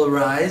temple will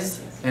rise,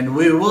 and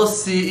we will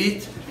see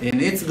it in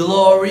its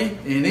glory,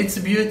 in its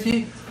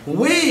beauty,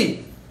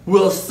 we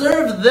will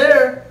serve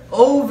there,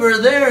 over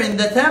there in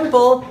the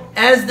temple,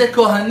 as the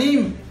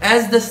Kohanim,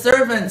 as the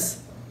servants.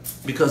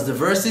 Because the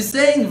verse is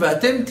saying,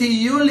 "V'atem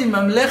tiyu li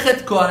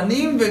mamlechet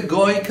kohanim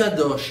vegoy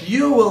kadosh."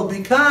 You will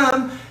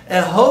become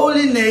a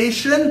holy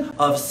nation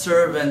of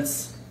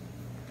servants.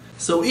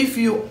 So if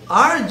you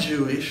are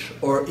Jewish,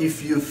 or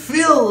if you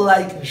feel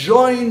like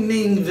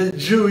joining the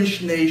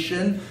Jewish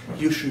nation,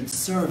 you should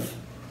serve.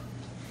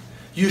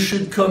 You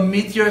should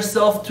commit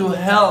yourself to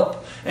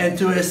help and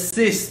to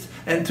assist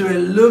and to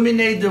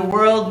illuminate the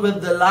world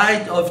with the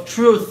light of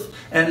truth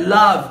and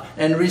love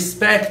and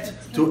respect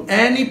to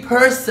any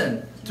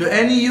person, to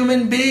any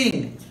human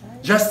being.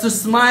 Just to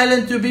smile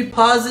and to be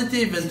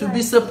positive and to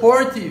be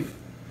supportive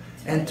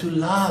and to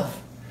love.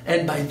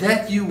 And by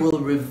that you will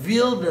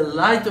reveal the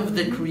light of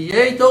the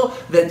Creator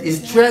that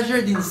is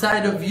treasured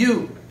inside of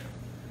you.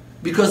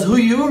 Because who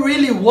you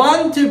really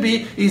want to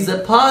be is a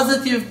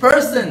positive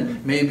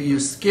person. Maybe you're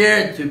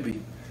scared to be.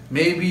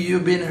 Maybe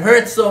you've been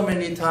hurt so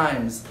many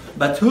times.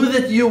 But who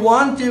that you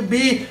want to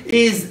be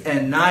is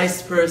a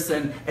nice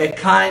person, a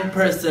kind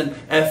person,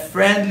 a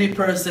friendly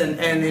person,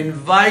 an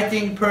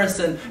inviting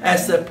person, a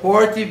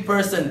supportive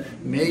person.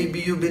 Maybe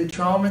you've been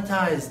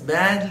traumatized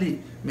badly.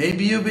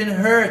 Maybe you've been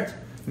hurt.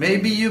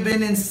 Maybe you've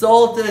been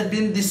insulted,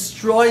 been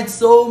destroyed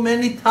so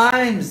many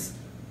times.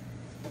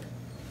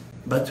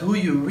 But who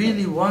you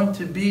really want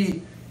to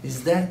be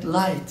is that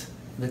light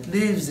that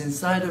lives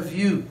inside of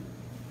you.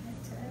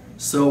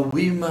 So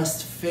we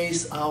must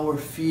face our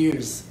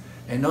fears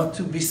and not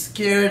to be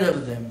scared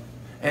of them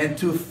and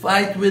to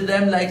fight with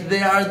them like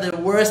they are the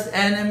worst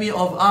enemy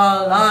of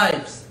our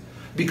lives.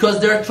 Because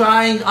they're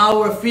trying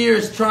our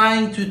fears,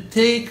 trying to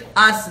take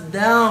us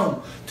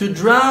down, to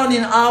drown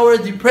in our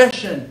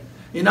depression.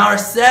 in our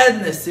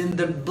sadness, in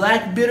the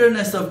black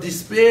bitterness of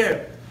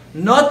despair,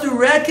 not to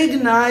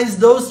recognize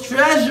those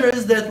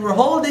treasures that we're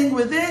holding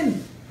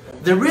within,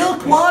 the real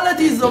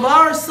qualities of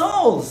our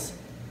souls,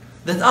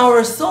 that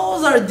our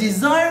souls are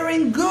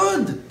desiring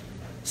good,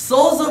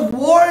 souls of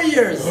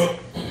warriors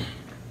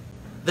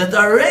that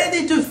are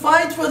ready to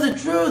fight for the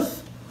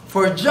truth,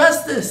 for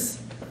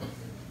justice,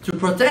 to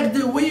protect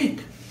the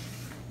weak,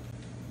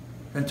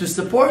 and to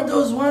support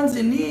those ones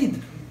in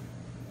need.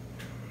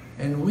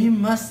 And we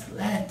must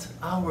let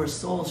our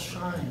souls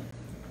shine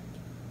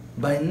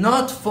by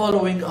not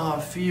following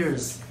our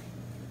fears.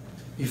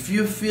 If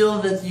you feel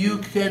that you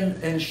can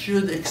and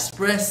should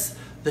express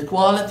the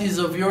qualities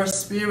of your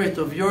spirit,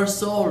 of your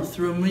soul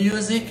through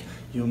music,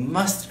 you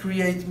must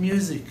create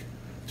music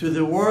to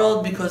the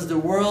world, because the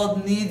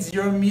world needs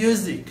your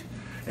music.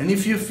 And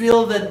if you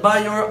feel that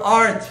by your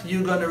art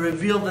you're going to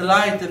reveal the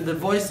light and the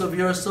voice of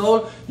your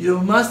soul,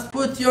 you must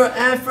put your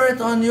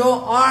effort on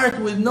your art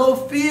with no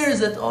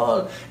fears at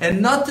all,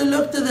 and not to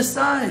look to the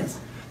sides,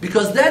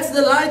 because that's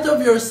the light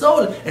of your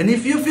soul. And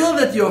if you feel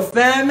that your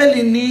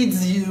family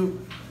needs you,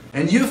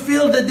 and you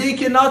feel that they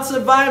cannot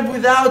survive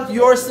without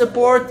your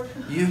support,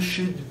 you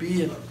should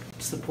be a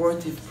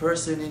supportive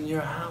person in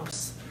your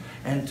house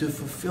and to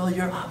fulfill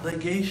your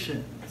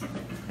obligation.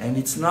 And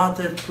it's not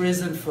a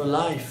prison for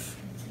life.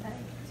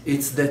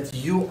 It's that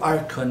you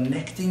are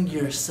connecting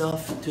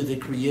yourself to the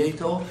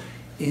Creator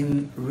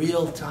in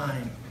real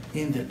time,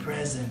 in the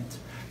present.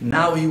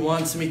 Now He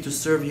wants me to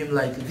serve Him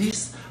like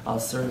this, I'll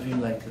serve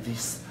Him like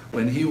this.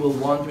 When He will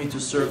want me to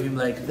serve Him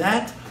like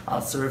that,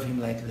 I'll serve Him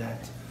like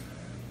that.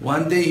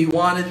 One day He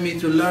wanted me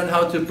to learn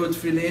how to put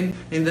tefillin.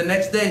 In the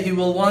next day He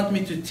will want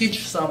me to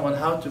teach someone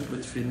how to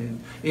put tefillin.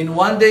 In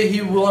one day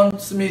He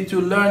wants me to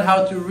learn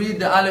how to read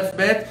the Aleph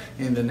Bet.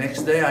 In the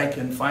next day I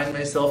can find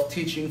myself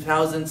teaching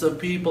thousands of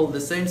people the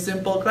same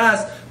simple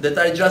class that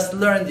I just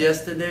learned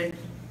yesterday.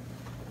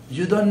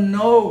 You don't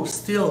know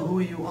still who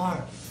you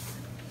are.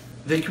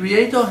 The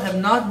Creator have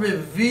not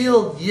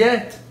revealed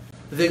yet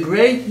the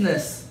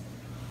greatness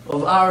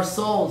of our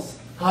souls,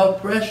 how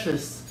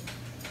precious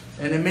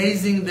and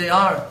amazing they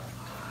are.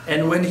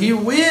 And when He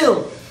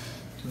will,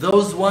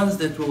 those ones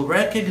that will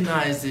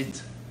recognize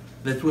it,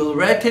 that will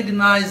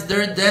recognize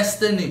their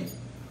destiny,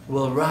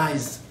 will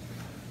rise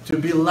to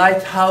be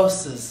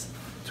lighthouses,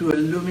 to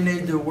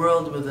illuminate the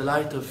world with the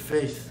light of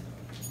faith.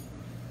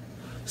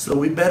 So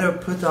we better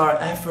put our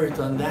effort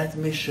on that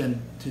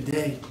mission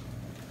today.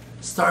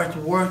 Start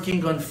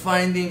working on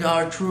finding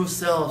our true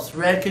selves,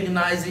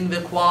 recognizing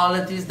the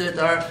qualities that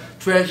are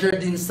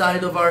treasured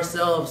inside of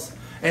ourselves,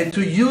 and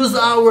to use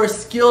our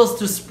skills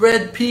to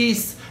spread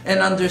peace and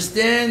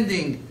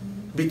understanding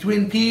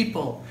between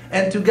people,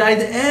 and to guide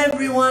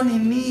everyone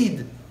in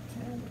need,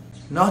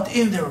 not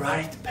in the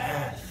right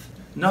path,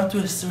 not to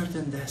a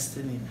certain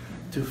destiny,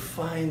 to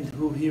find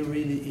who he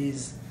really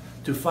is,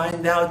 to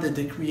find out that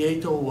the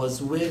Creator was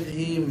with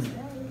him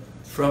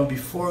from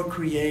before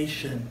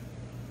creation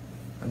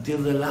until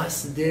the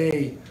last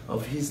day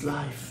of his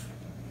life,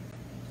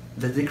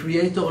 that the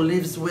Creator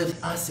lives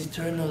with us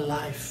eternal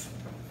life.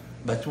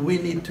 But we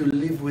need to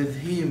live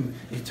with Him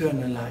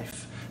eternal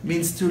life.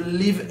 Means to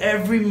live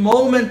every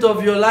moment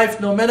of your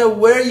life, no matter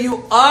where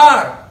you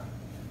are,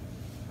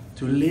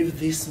 to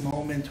live this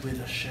moment with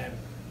Hashem,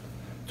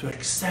 to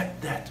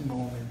accept that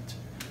moment,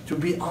 to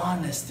be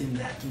honest in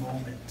that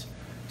moment,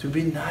 to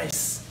be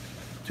nice,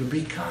 to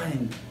be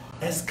kind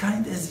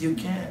as you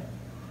can.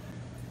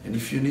 And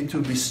if you need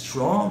to be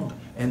strong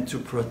and to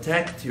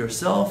protect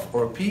yourself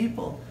or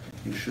people,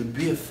 you should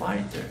be a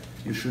fighter,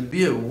 you should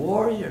be a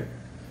warrior.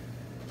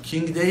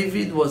 King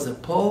David was a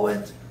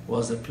poet,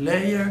 was a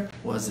player,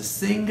 was a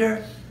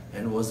singer,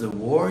 and was a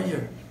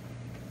warrior.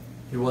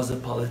 He was a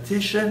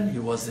politician, he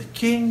was a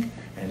king,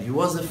 and he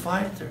was a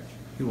fighter.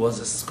 He was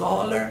a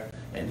scholar,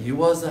 and he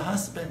was a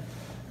husband,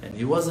 and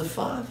he was a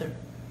father.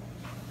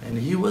 And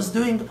he was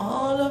doing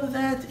all of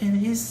that in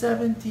his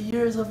 70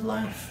 years of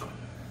life.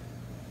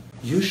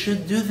 You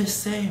should do the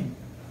same.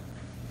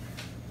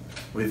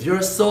 With your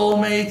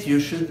soulmate, you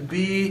should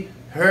be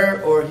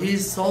her or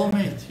his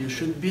soulmate. You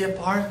should be a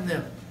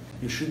partner.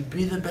 You should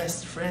be the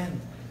best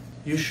friend.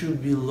 You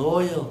should be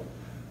loyal.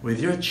 With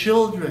your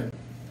children,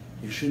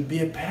 you should be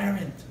a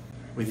parent.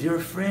 With your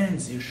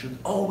friends, you should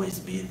always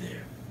be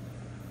there.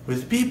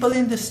 With people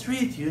in the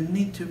street, you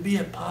need to be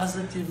a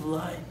positive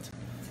light.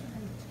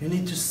 You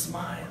need to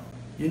smile.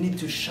 You need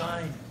to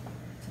shine.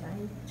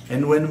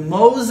 And when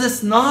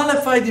Moses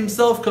nullified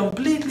himself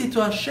completely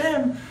to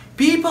Hashem,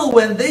 people,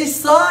 when they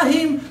saw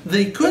him,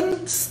 they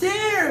couldn't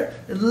stare,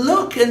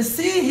 look and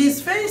see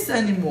his face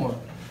anymore.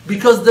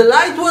 Because the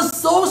light was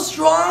so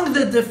strong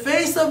that the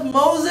face of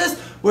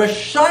Moses was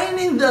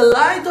shining the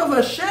light of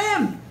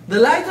Hashem, the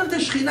light of the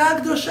Shekhinah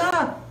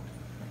Kedosha.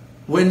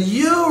 When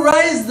you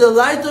raise the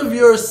light of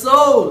your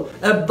soul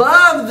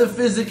above the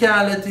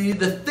physicality,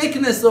 the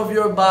thickness of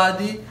your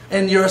body,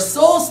 and your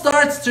soul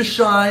starts to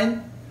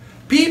shine,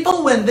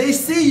 people, when they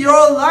see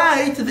your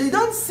light, they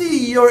don't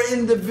see your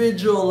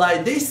individual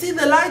light. They see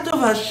the light of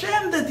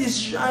Hashem that is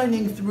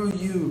shining through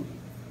you.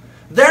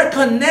 They're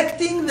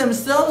connecting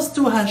themselves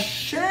to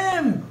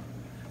Hashem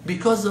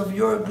because of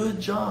your good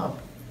job.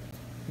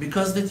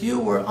 Because that you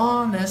were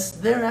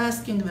honest, they're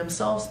asking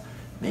themselves,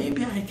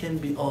 maybe I can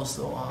be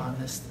also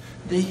honest.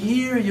 They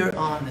hear your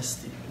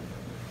honesty.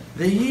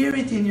 They hear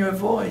it in your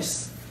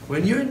voice.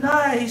 When you're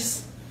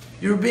nice,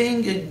 you're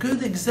being a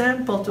good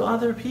example to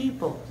other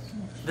people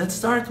that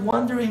start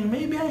wondering,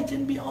 maybe I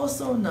can be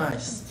also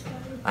nice.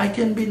 I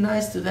can be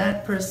nice to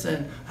that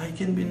person. I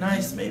can be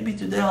nice. Maybe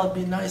today I'll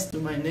be nice to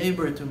my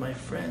neighbor, to my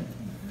friend.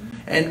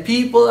 And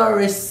people are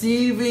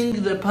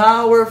receiving the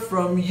power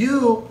from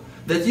you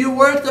that you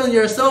worked on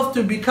yourself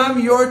to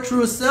become your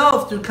true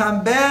self, to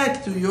come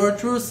back to your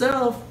true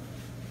self,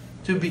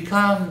 to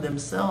become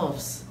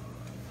themselves,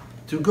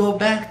 to go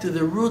back to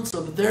the roots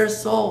of their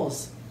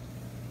souls.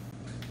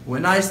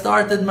 When I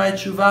started my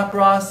tshuva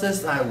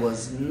process, I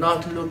was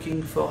not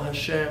looking for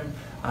Hashem.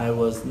 I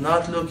was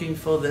not looking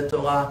for the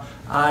Torah.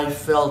 I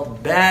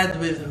felt bad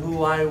with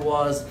who I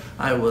was.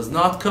 I was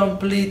not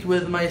complete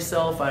with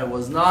myself. I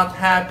was not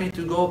happy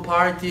to go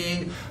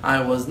partying.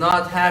 I was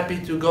not happy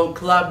to go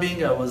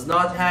clubbing. I was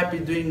not happy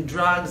doing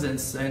drugs and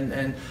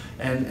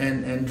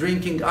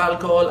drinking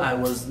alcohol. I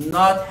was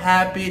not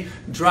happy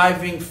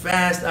driving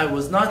fast. I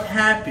was not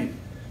happy.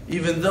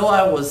 Even though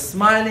I was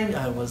smiling,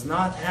 I was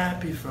not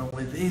happy from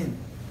within.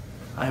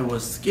 I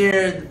was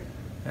scared.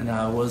 And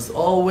I was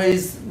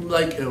always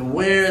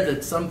aware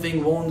that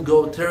something won't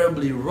go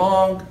terribly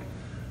wrong.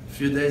 A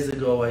few days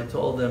ago I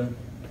told them,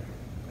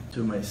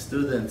 to my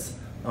students,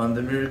 on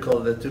the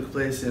miracle that took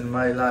place in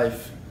my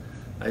life.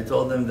 I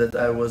told them that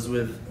I was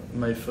with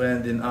my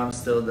friend in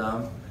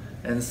Amsterdam,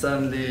 and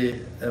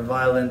suddenly a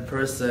violent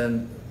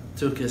person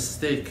took a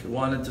stick,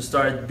 wanted to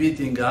start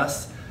beating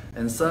us,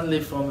 and suddenly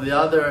from the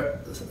other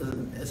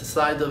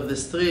side of the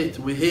street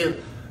we hear,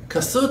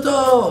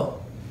 "Kasuto!"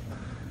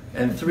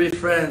 And 3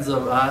 friends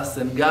of us,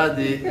 and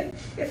Gadi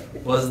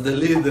was the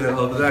leader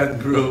of that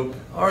group,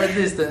 or at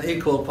least an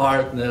equal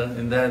partner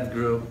in that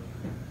group.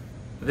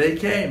 They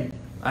came.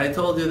 I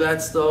told you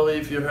that story,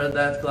 if you heard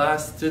that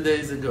class, 2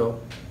 days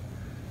ago.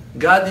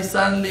 Gadi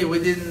suddenly, we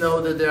didn't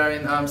know that they are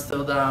in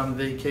Amsterdam.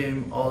 They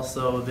came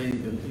also, they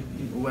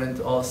went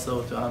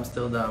also to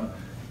Amsterdam.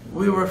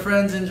 We were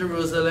friends in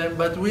Jerusalem,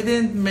 but we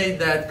didn't make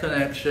that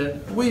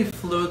connection. We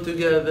flew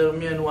together,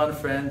 me and one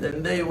friend,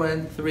 and they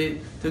went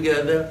 3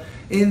 together.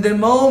 In the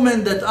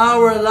moment that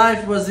our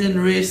life was in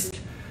risk,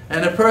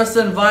 and a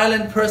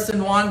violent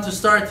person wanted to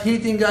start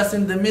hitting us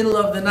in the middle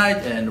of the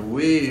night, and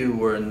we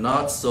were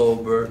not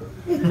sober,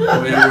 we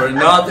were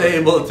not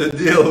able to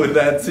deal with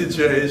that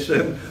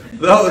situation,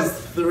 those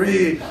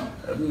 3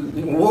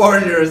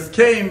 warriors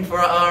came for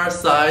our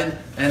side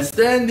and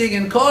standing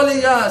and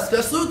calling us,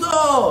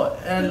 "Kasuto!"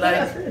 And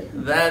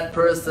that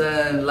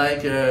person,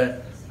 like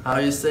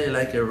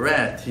a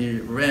rat, he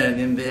ran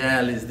in the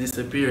alleys,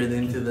 disappeared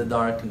into the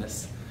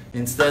darkness,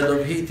 instead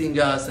of hitting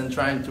us and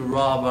trying to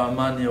rob our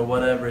money or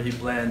whatever he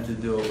planned to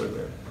do over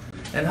there.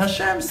 And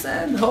Hashem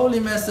sent holy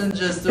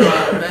messengers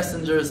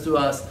to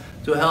us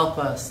to help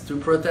us, to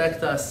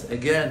protect us,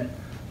 again,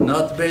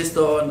 not based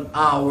on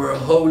our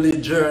holy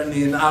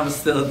journey in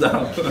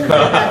Amsterdam.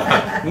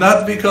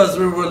 Not because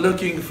we were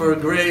looking for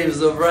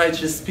graves of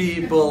righteous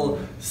people,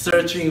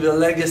 searching the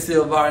legacy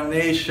of our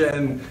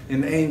nation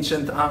in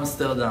ancient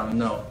Amsterdam.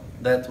 No,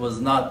 that was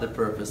not the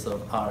purpose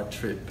of our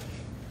trip.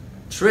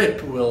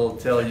 Trip will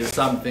tell you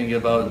something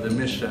about the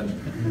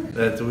mission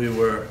that we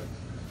were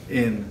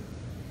in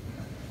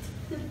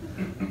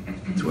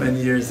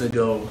 20 years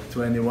ago,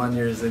 21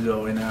 years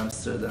ago in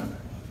Amsterdam.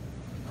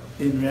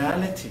 In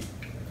reality,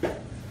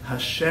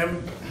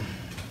 Hashem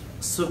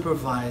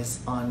supervises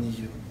on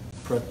you,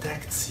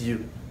 protects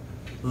you,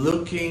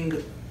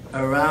 looking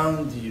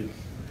around you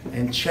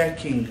and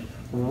checking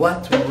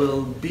what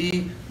will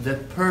be the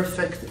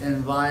perfect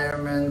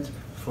environment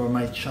for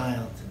my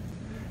child.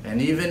 And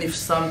even if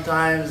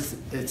sometimes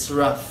it's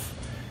rough,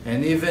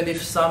 and even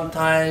if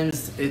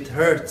sometimes it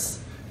hurts,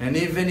 and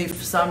even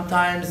if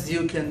sometimes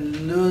you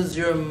can lose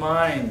your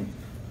mind,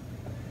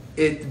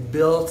 it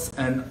builds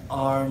an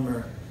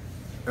armor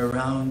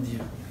around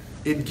you.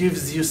 It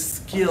gives you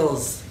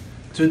skills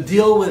to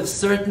deal with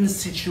certain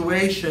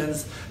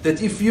situations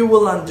that if you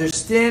will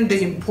understand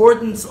the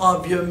importance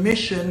of your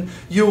mission,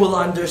 you will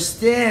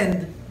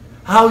understand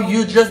how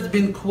you just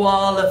been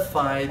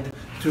qualified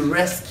to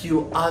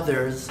rescue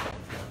others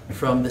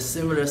from the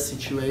similar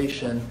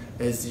situation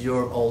as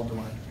your old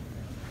one.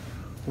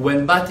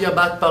 When Batya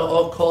Bat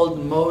Paro called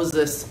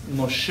Moses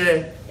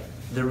Moshe,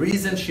 the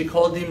reason she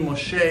called him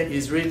Moshe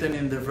is written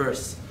in the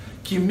verse.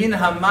 Ki min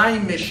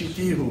hamayim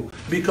meshitihu,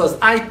 because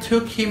I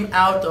took him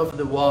out of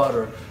the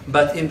water.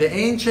 But in the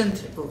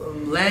ancient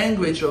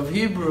language of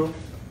Hebrew,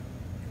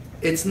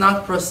 it's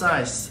not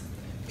precise.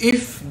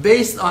 If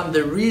based on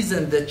the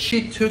reason that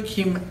she took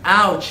him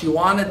out, she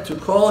wanted to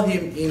call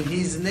him in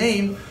his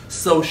name,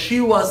 so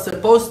she was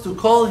supposed to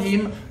call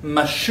him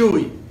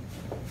Mashui,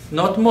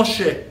 not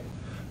Moshe.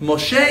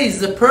 Moshe is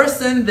the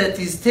person that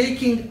is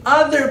taking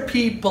other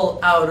people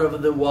out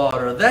of the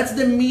water. That's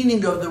the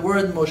meaning of the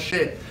word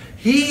Moshe.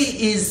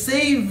 He is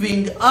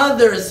saving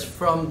others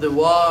from the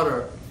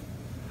water.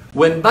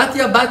 When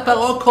Batya Bat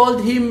Paro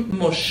called him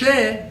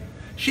Moshe,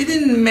 she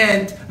didn't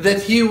meant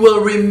that he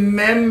will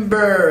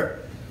remember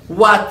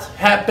what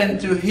happened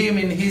to him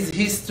in his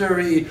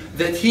history,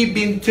 that he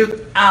been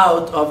took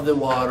out of the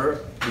water,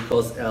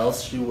 because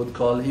else she would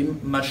call him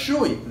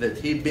Mashui, that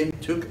he been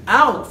took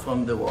out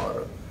from the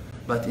water.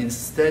 But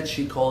instead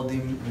she called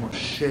him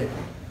Moshe,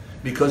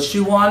 because she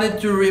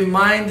wanted to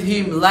remind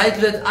him, like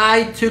that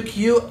I took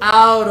you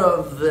out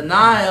of the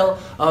Nile,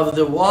 of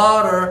the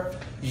water,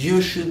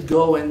 you should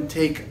go and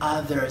take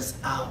others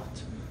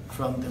out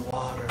from the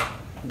water.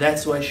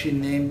 That's why she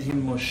named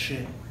him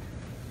Moshe.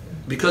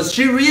 Because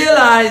she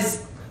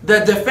realized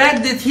that the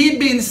fact that he'd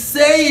been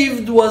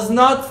saved was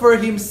not for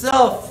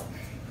himself,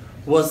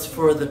 was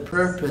for the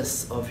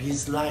purpose of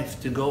his life,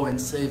 to go and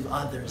save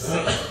others.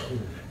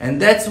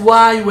 And that's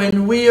why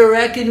when we are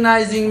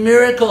recognizing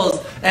miracles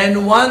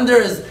and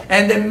wonders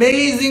and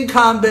amazing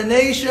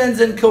combinations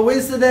and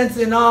coincidences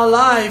in our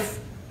life,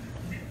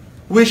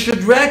 we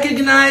should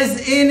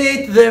recognize in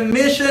it the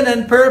mission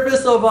and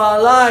purpose of our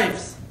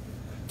lives.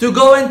 To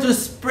go and to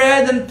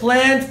spread and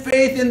plant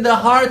faith in the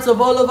hearts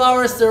of all of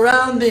our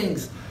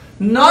surroundings.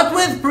 Not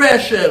with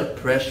pressure.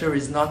 Pressure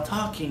is not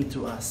talking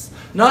to us.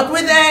 Not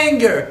with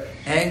anger.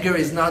 Anger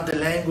is not the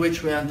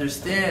language we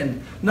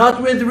understand.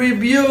 Not with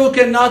rebuke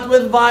and not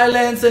with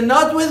violence and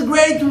not with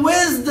great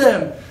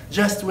wisdom.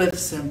 Just with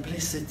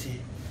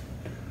simplicity.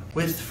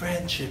 With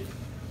friendship.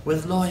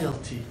 With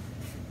loyalty.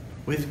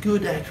 With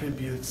good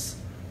attributes.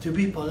 To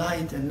be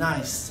polite and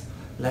nice.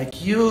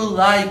 Like you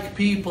like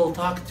people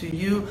talk to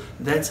you,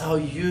 that's how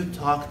you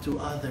talk to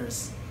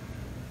others.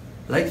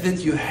 Like that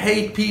you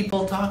hate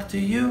people talk to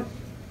you,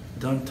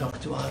 don't talk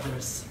to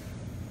others.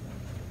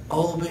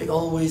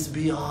 Always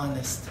be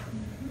honest.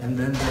 And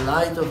then the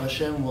light of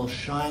Hashem will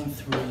shine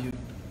through you.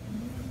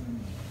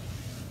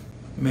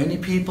 Many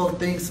people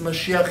think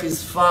Mashiach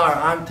is far.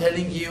 I'm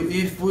telling you,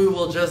 if we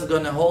will just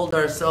gonna hold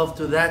ourselves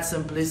to that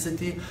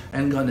simplicity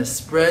and gonna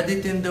spread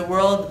it in the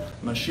world,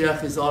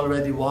 Mashiach is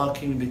already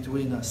walking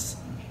between us.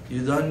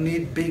 You don't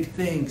need big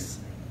things.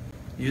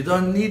 You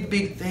don't need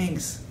big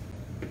things.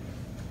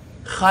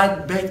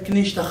 Chad bet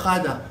knishta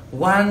chada.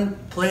 One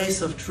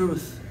place of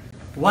truth.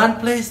 One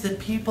place that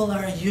people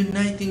are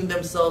uniting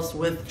themselves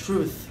with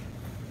truth.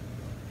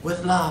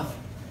 With love.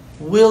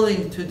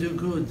 Willing to do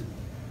good.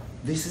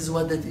 This is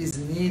what that is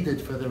needed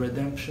for the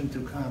redemption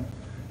to come.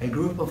 A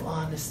group of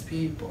honest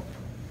people.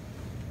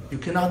 You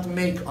cannot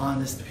make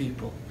honest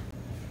people.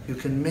 You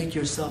can make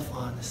yourself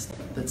honest.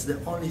 That's the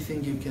only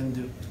thing you can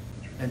do.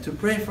 And to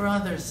pray for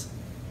others.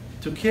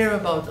 To care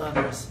about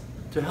others.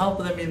 To help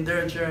them in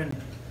their journey.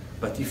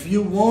 But if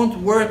you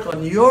won't work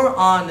on your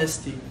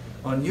honesty,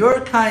 on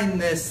your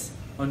kindness,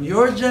 on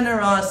your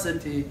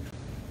generosity,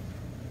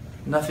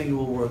 nothing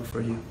will work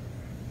for you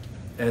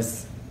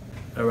as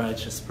a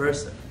righteous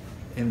person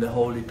in the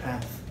holy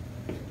path.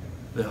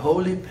 The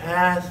holy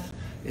path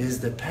is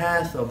the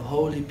path of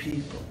holy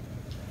people.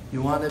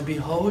 You want to be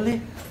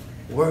holy?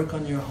 Work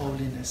on your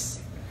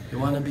holiness. You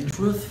want to be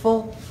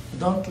truthful?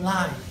 Don't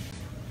lie.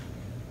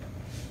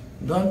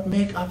 Don't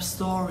make up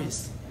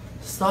stories.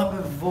 Stop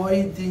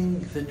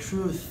avoiding the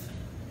truth,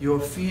 your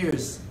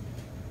fears.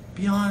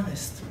 Be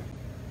honest.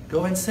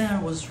 Go and say, I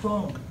was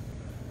wrong.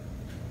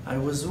 I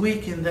was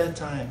weak in that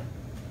time.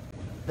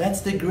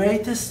 That's the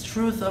greatest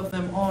truth of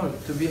them all,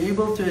 to be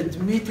able to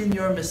admit in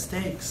your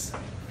mistakes.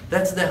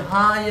 That's the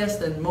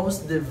highest and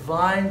most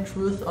divine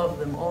truth of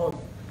them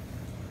all.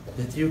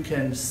 That you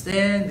can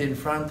stand in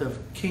front of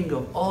King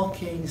of all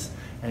kings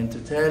and to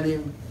tell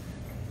him,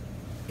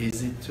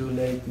 is it too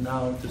late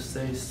now to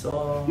say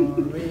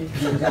sorry?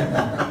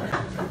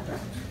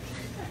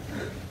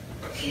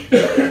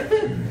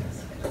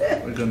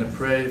 We're going to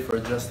pray for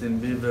Justin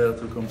Bieber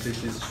to complete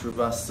his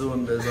Shuvah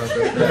soon, to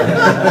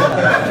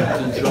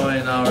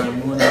join our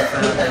Emunah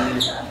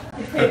family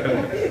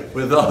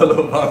with all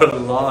of our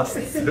lost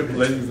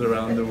siblings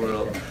around the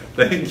world.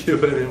 Thank you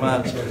very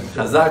much.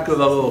 Chazak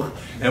u'baruch.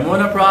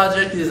 Emunah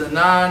Project is a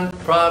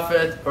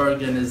non-profit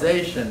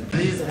organization.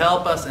 Please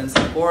help us and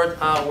support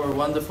our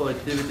wonderful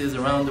activities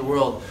around the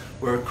world.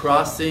 We're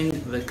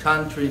crossing the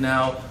country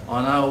now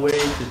on our way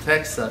to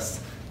Texas,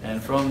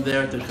 and from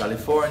there to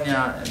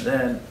California, and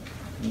then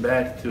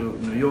back to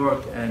New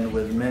York, and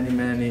with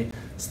many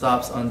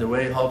stops on the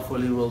way.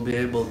 Hopefully we'll be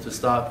able to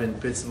stop in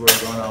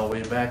Pittsburgh on our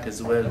way back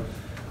as well.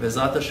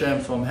 Bezat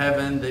Hashem, from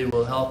heaven, they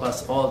will help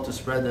us all to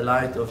spread the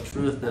light of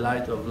truth, the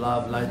light of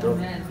love, light of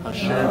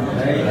Hashem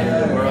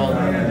in the world,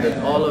 and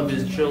that all of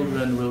His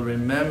children will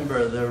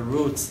remember their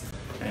roots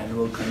and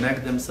will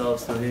connect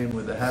themselves to Him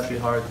with a happy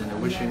heart and a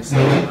wishing soul.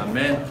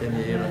 Amen.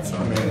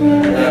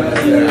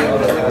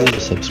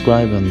 Please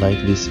subscribe and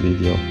like this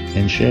video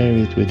and share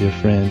it with your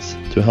friends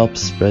to help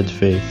spread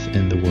faith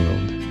in the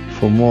world.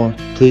 For more,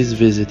 please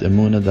visit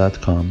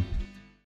emunah.com.